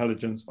Russian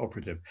intelligence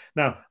operative.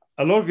 Now,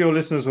 a lot of your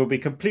listeners will be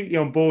completely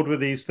on board with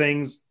these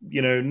things,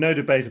 no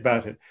debate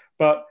about it.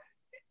 But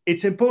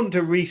it's important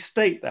to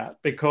restate that,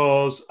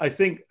 because I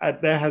think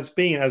there has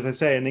been, as I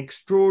say, an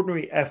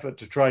extraordinary effort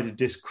to try to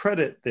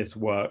discredit this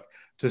work,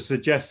 to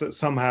suggest that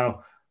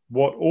somehow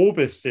what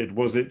Orbis did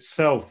was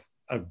itself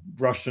a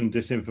Russian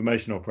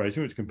disinformation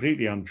operation, which is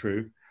completely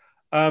untrue.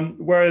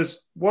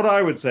 Whereas what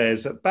I would say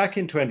is that back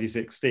in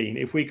 2016,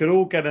 if we could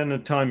all get in a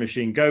time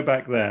machine, go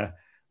back there,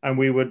 and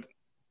we would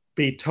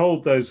be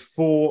told those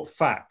four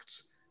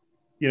facts,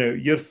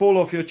 you'd fall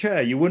off your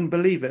chair. You wouldn't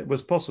believe it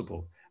was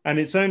possible. And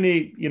it's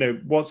only,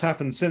 what's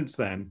happened since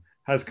then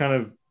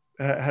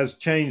has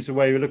changed the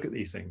way we look at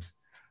these things.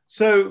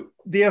 So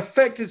the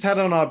effect it's had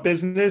on our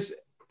business,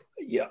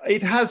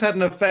 it has had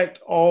an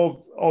effect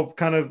of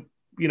kind of,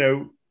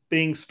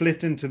 being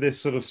split into this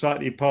sort of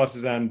slightly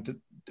partisan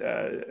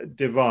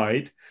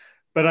divide.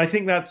 But I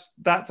think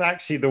that's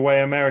actually the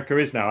way America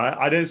is now.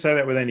 I don't say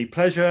that with any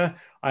pleasure.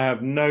 I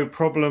have no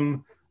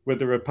problem with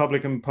the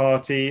Republican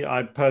Party.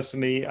 I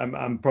personally,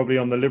 I'm probably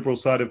on the liberal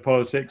side of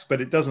politics,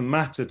 but it doesn't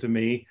matter to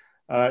me.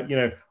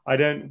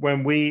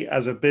 When we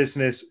as a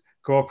business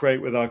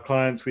cooperate with our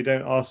clients, we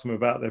don't ask them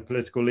about their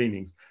political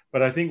leanings.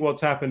 But I think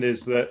what's happened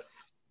is that,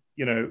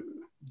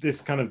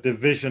 this kind of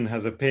division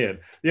has appeared.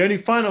 The only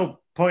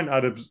final point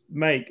I'd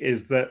make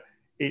is that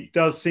it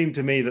does seem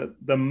to me that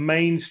the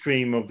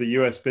mainstream of the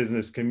US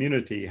business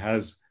community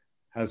has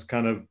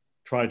kind of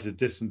tried to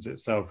distance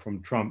itself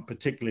from Trump,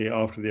 particularly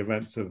after the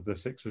events of the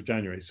 6th of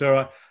January.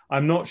 So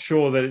I'm not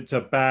sure that it's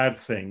a bad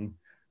thing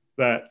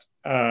that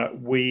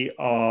we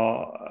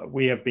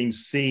have been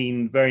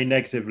seen very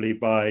negatively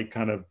by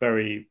kind of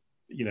very,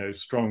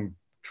 strong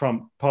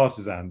Trump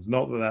partisans.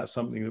 Not that that's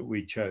something that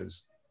we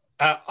chose.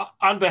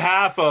 On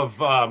behalf of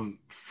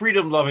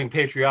freedom-loving,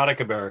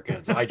 patriotic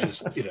Americans, I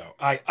just,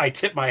 I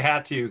tip my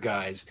hat to you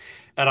guys,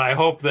 and I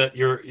hope that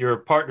your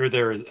partner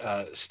there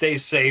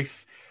stays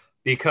safe,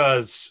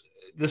 because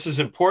this is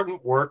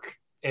important work,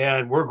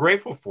 and we're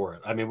grateful for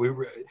it. I mean,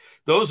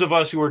 those of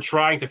us who were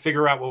trying to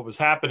figure out what was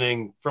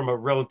happening from a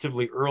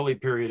relatively early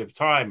period of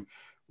time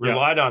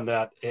relied on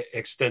that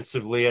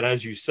extensively, and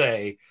as you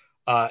say,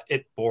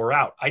 it bore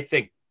out. I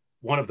think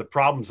one of the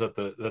problems that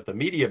the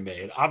media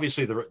made,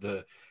 obviously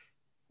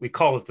we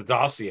call it the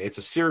dossier. It's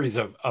a series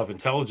of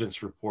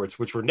intelligence reports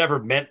which were never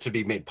meant to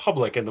be made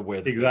public in the way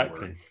that they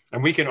were.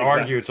 And we can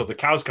argue until the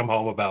cows come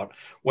home about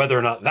whether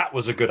or not that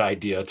was a good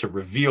idea to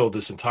reveal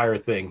this entire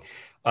thing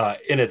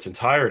in its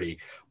entirety.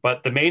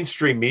 But the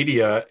mainstream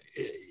media,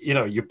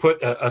 you put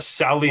a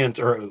salient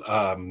or,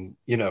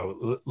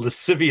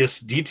 lascivious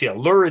detail,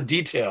 lurid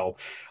detail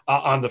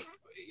on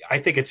I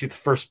think it's the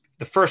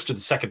first or the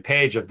second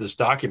page of this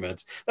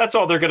document. That's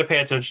all they're going to pay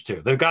attention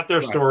to. They've got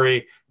their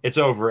story. It's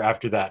over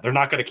after that. They're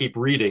not going to keep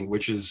reading,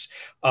 which is,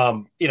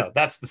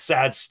 that's the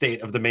sad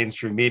state of the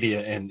mainstream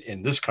media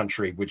in this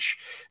country, which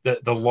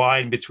the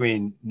line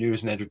between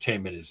news and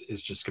entertainment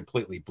is just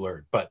completely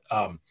blurred. But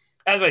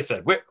as I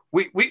said,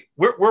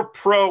 we're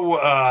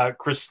pro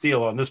Chris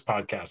Steele on this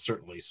podcast,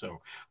 certainly.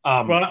 So,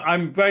 well,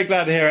 I'm very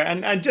glad to hear it.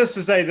 And just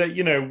to say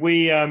that,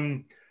 we,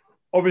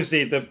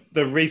 obviously,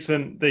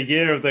 the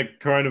year of the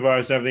coronavirus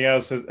and everything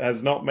else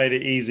has not made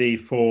it easy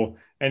for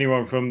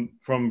anyone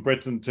from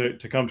Britain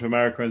to come to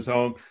America and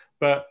so on.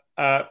 But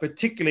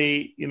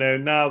particularly,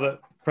 now that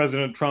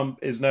President Trump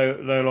is no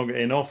longer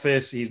in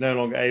office, he's no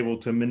longer able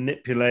to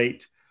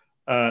manipulate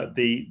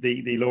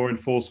the law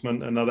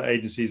enforcement and other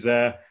agencies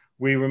there.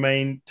 We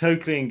remain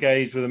totally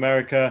engaged with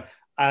America,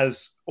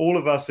 as all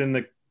of us in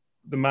the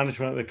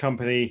management of the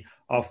company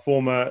are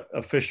former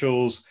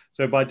officials.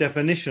 So by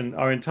definition,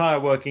 our entire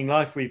working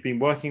life, we've been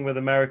working with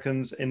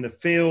Americans in the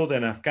field,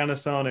 in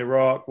Afghanistan,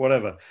 Iraq,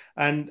 whatever.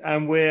 And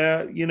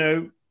we're,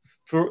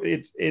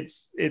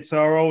 it's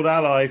our old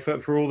ally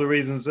for all the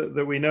reasons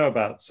that we know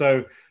about.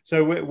 So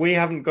we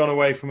haven't gone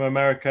away from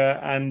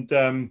America.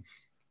 And,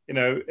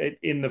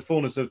 in the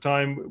fullness of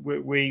time,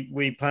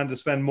 we plan to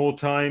spend more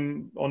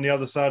time on the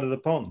other side of the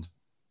pond.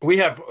 We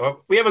have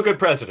a good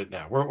president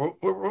now.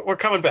 We're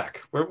coming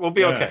back. We'll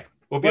be okay.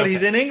 Well, okay.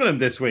 He's in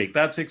England this week.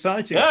 That's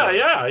exciting.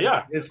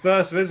 Yeah. His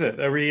first visit.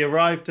 He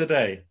arrived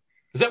today.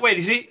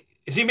 Is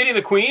he meeting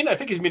the Queen? I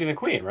think he's meeting the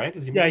Queen, right?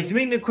 He's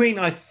meeting the Queen,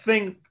 I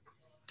think,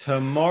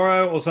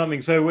 tomorrow or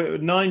something. So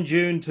 9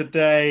 June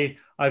today.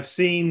 I've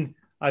seen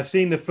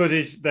the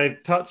footage.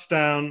 They've touched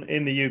down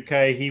in the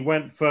UK. He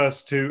went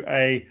first to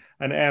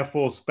an Air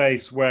Force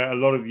base where a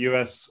lot of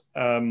US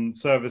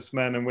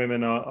servicemen and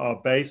women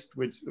are based,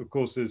 which of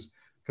course is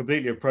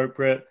completely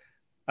appropriate.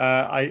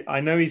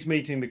 I know he's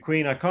meeting the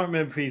Queen. I can't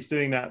remember if he's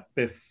doing that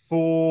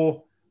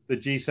before the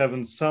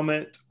G7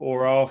 summit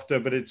or after,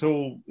 but it's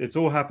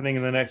all happening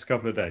in the next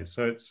couple of days.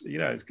 So it's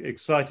it's an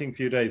exciting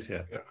few days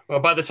here. Yeah.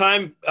 Well, by the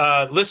time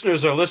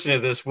listeners are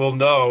listening to this, we'll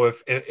know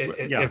if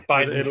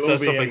Biden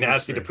says something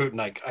nasty to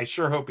Putin. I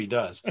sure hope he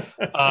does.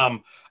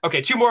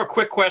 Okay, 2 more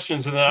quick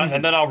questions,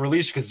 and then I'll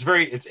release you because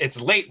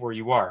it's late where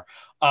you are.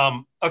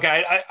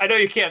 Okay, I know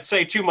you can't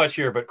say too much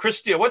here, but Chris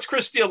Steele, what's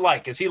Chris Steele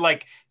like? Is he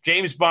like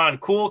James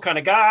Bond, cool kind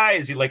of guy?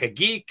 Is he like a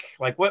geek?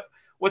 Like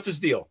what's his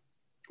deal?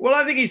 Well,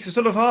 I think he's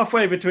sort of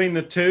halfway between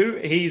the two.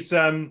 He's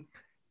a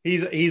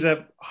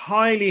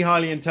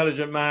highly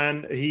intelligent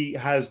man. He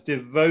has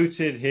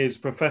devoted his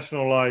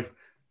professional life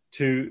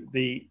to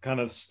the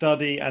kind of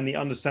study and the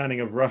understanding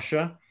of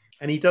Russia,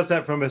 and he does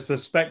that from a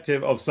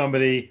perspective of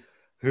somebody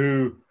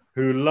who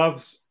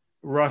loves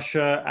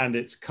Russia and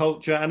its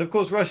culture. And of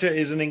course, Russia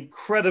is an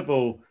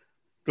incredible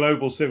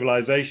global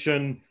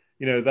civilization,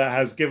 that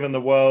has given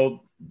the world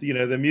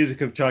the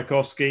music of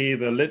Tchaikovsky,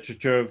 the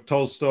literature of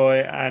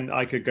Tolstoy, and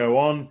I could go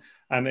on.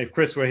 And if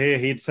Chris were here,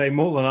 he'd say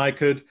more than I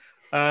could.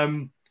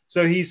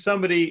 So he's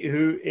somebody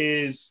who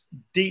is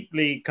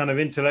deeply kind of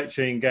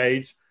intellectually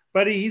engaged,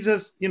 but he's a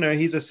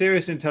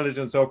serious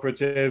intelligence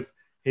operative.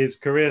 His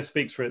career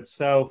speaks for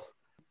itself.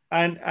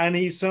 And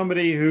he's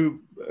somebody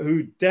who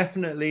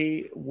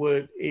definitely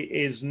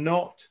is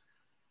not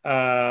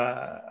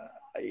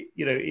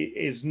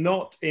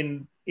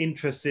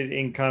interested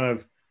in kind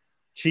of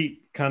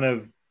cheap kind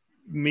of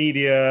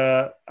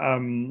media,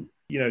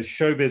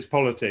 showbiz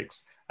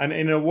politics. And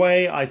in a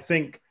way, I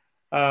think,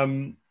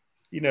 something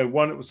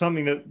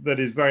that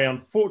is very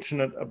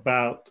unfortunate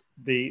about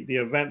the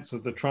events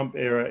of the Trump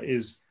era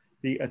is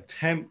the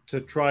attempt to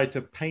try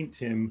to paint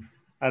him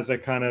as a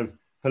kind of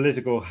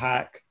political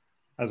hack,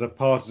 as a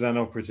partisan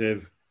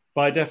operative.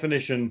 By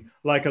definition,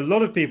 like a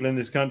lot of people in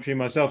this country,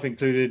 myself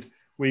included,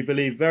 we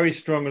believe very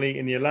strongly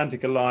in the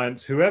Atlantic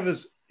Alliance,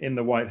 whoever's in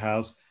the White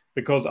House,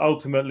 because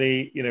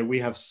ultimately, we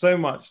have so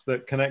much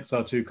that connects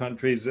our two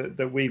countries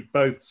that we've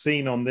both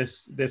seen on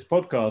this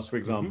podcast, for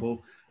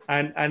example.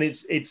 Mm-hmm. And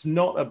it's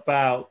not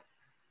about,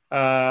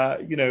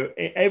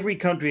 every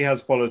country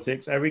has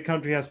politics, every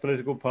country has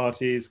political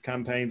parties,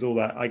 campaigns, all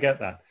that. I get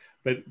that.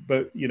 But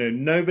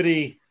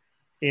nobody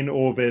in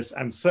Orbis,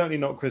 and certainly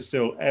not Chris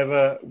Steele,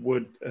 ever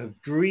would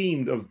have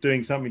dreamed of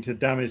doing something to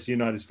damage the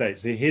United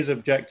States. His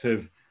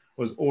objective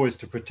was always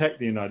to protect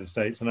the United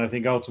States. And I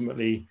think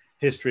ultimately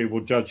history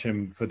will judge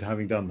him for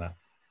having done that.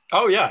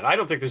 Oh yeah, I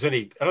don't think there's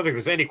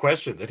any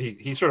question that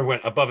he sort of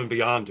went above and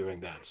beyond doing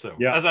that. So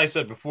as I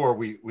said before,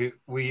 we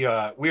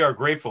are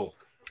grateful.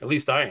 At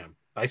least I am.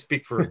 I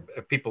speak for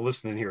people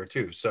listening here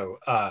too. So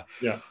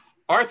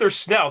Arthur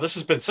Snell, this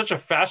has been such a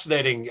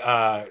fascinating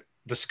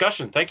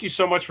discussion. Thank you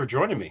so much for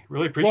joining me.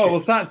 Really appreciate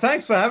it. Well,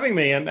 thanks for having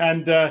me.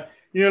 And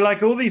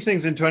like all these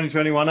things in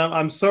 2021,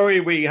 I'm sorry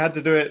we had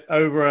to do it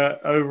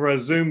over a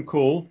Zoom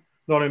call,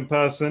 not in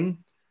person.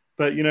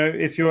 But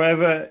if you're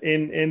ever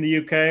in the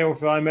UK, or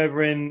if I'm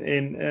ever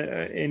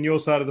in your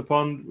side of the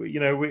pond,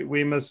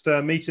 we must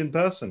meet in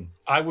person.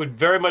 I would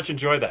very much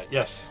enjoy that.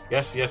 Yes.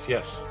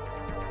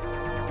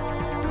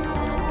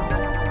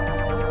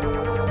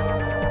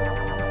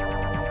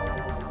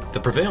 The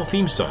Prevail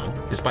theme song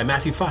is by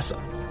Matthew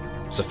Fossa.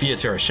 Sofia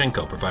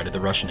Terashenko provided the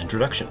Russian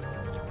introduction.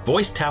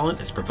 Voice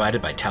talent is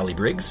provided by Tally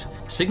Briggs,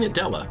 Signet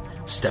Della,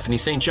 Stephanie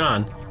St.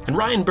 John, and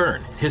Ryan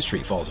Byrne.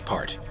 History Falls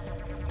Apart.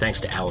 Thanks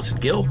to Allison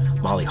Gill,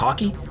 Molly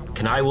Hockey,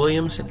 Kenai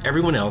Williams, and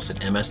everyone else at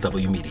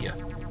MSW Media.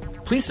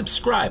 Please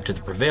subscribe to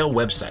the Prevail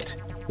website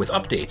with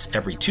updates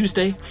every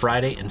Tuesday,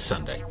 Friday, and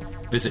Sunday.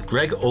 Visit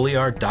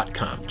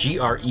gregolear.com,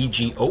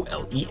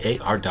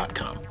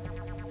 GREGOLEAR.com.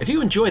 If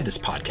you enjoyed this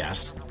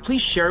podcast,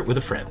 please share it with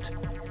a friend.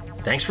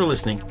 Thanks for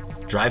listening,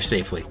 drive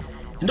safely,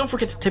 and don't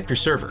forget to tip your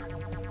server.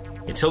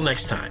 Until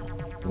next time,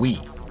 we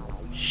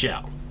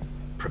shall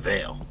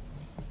prevail.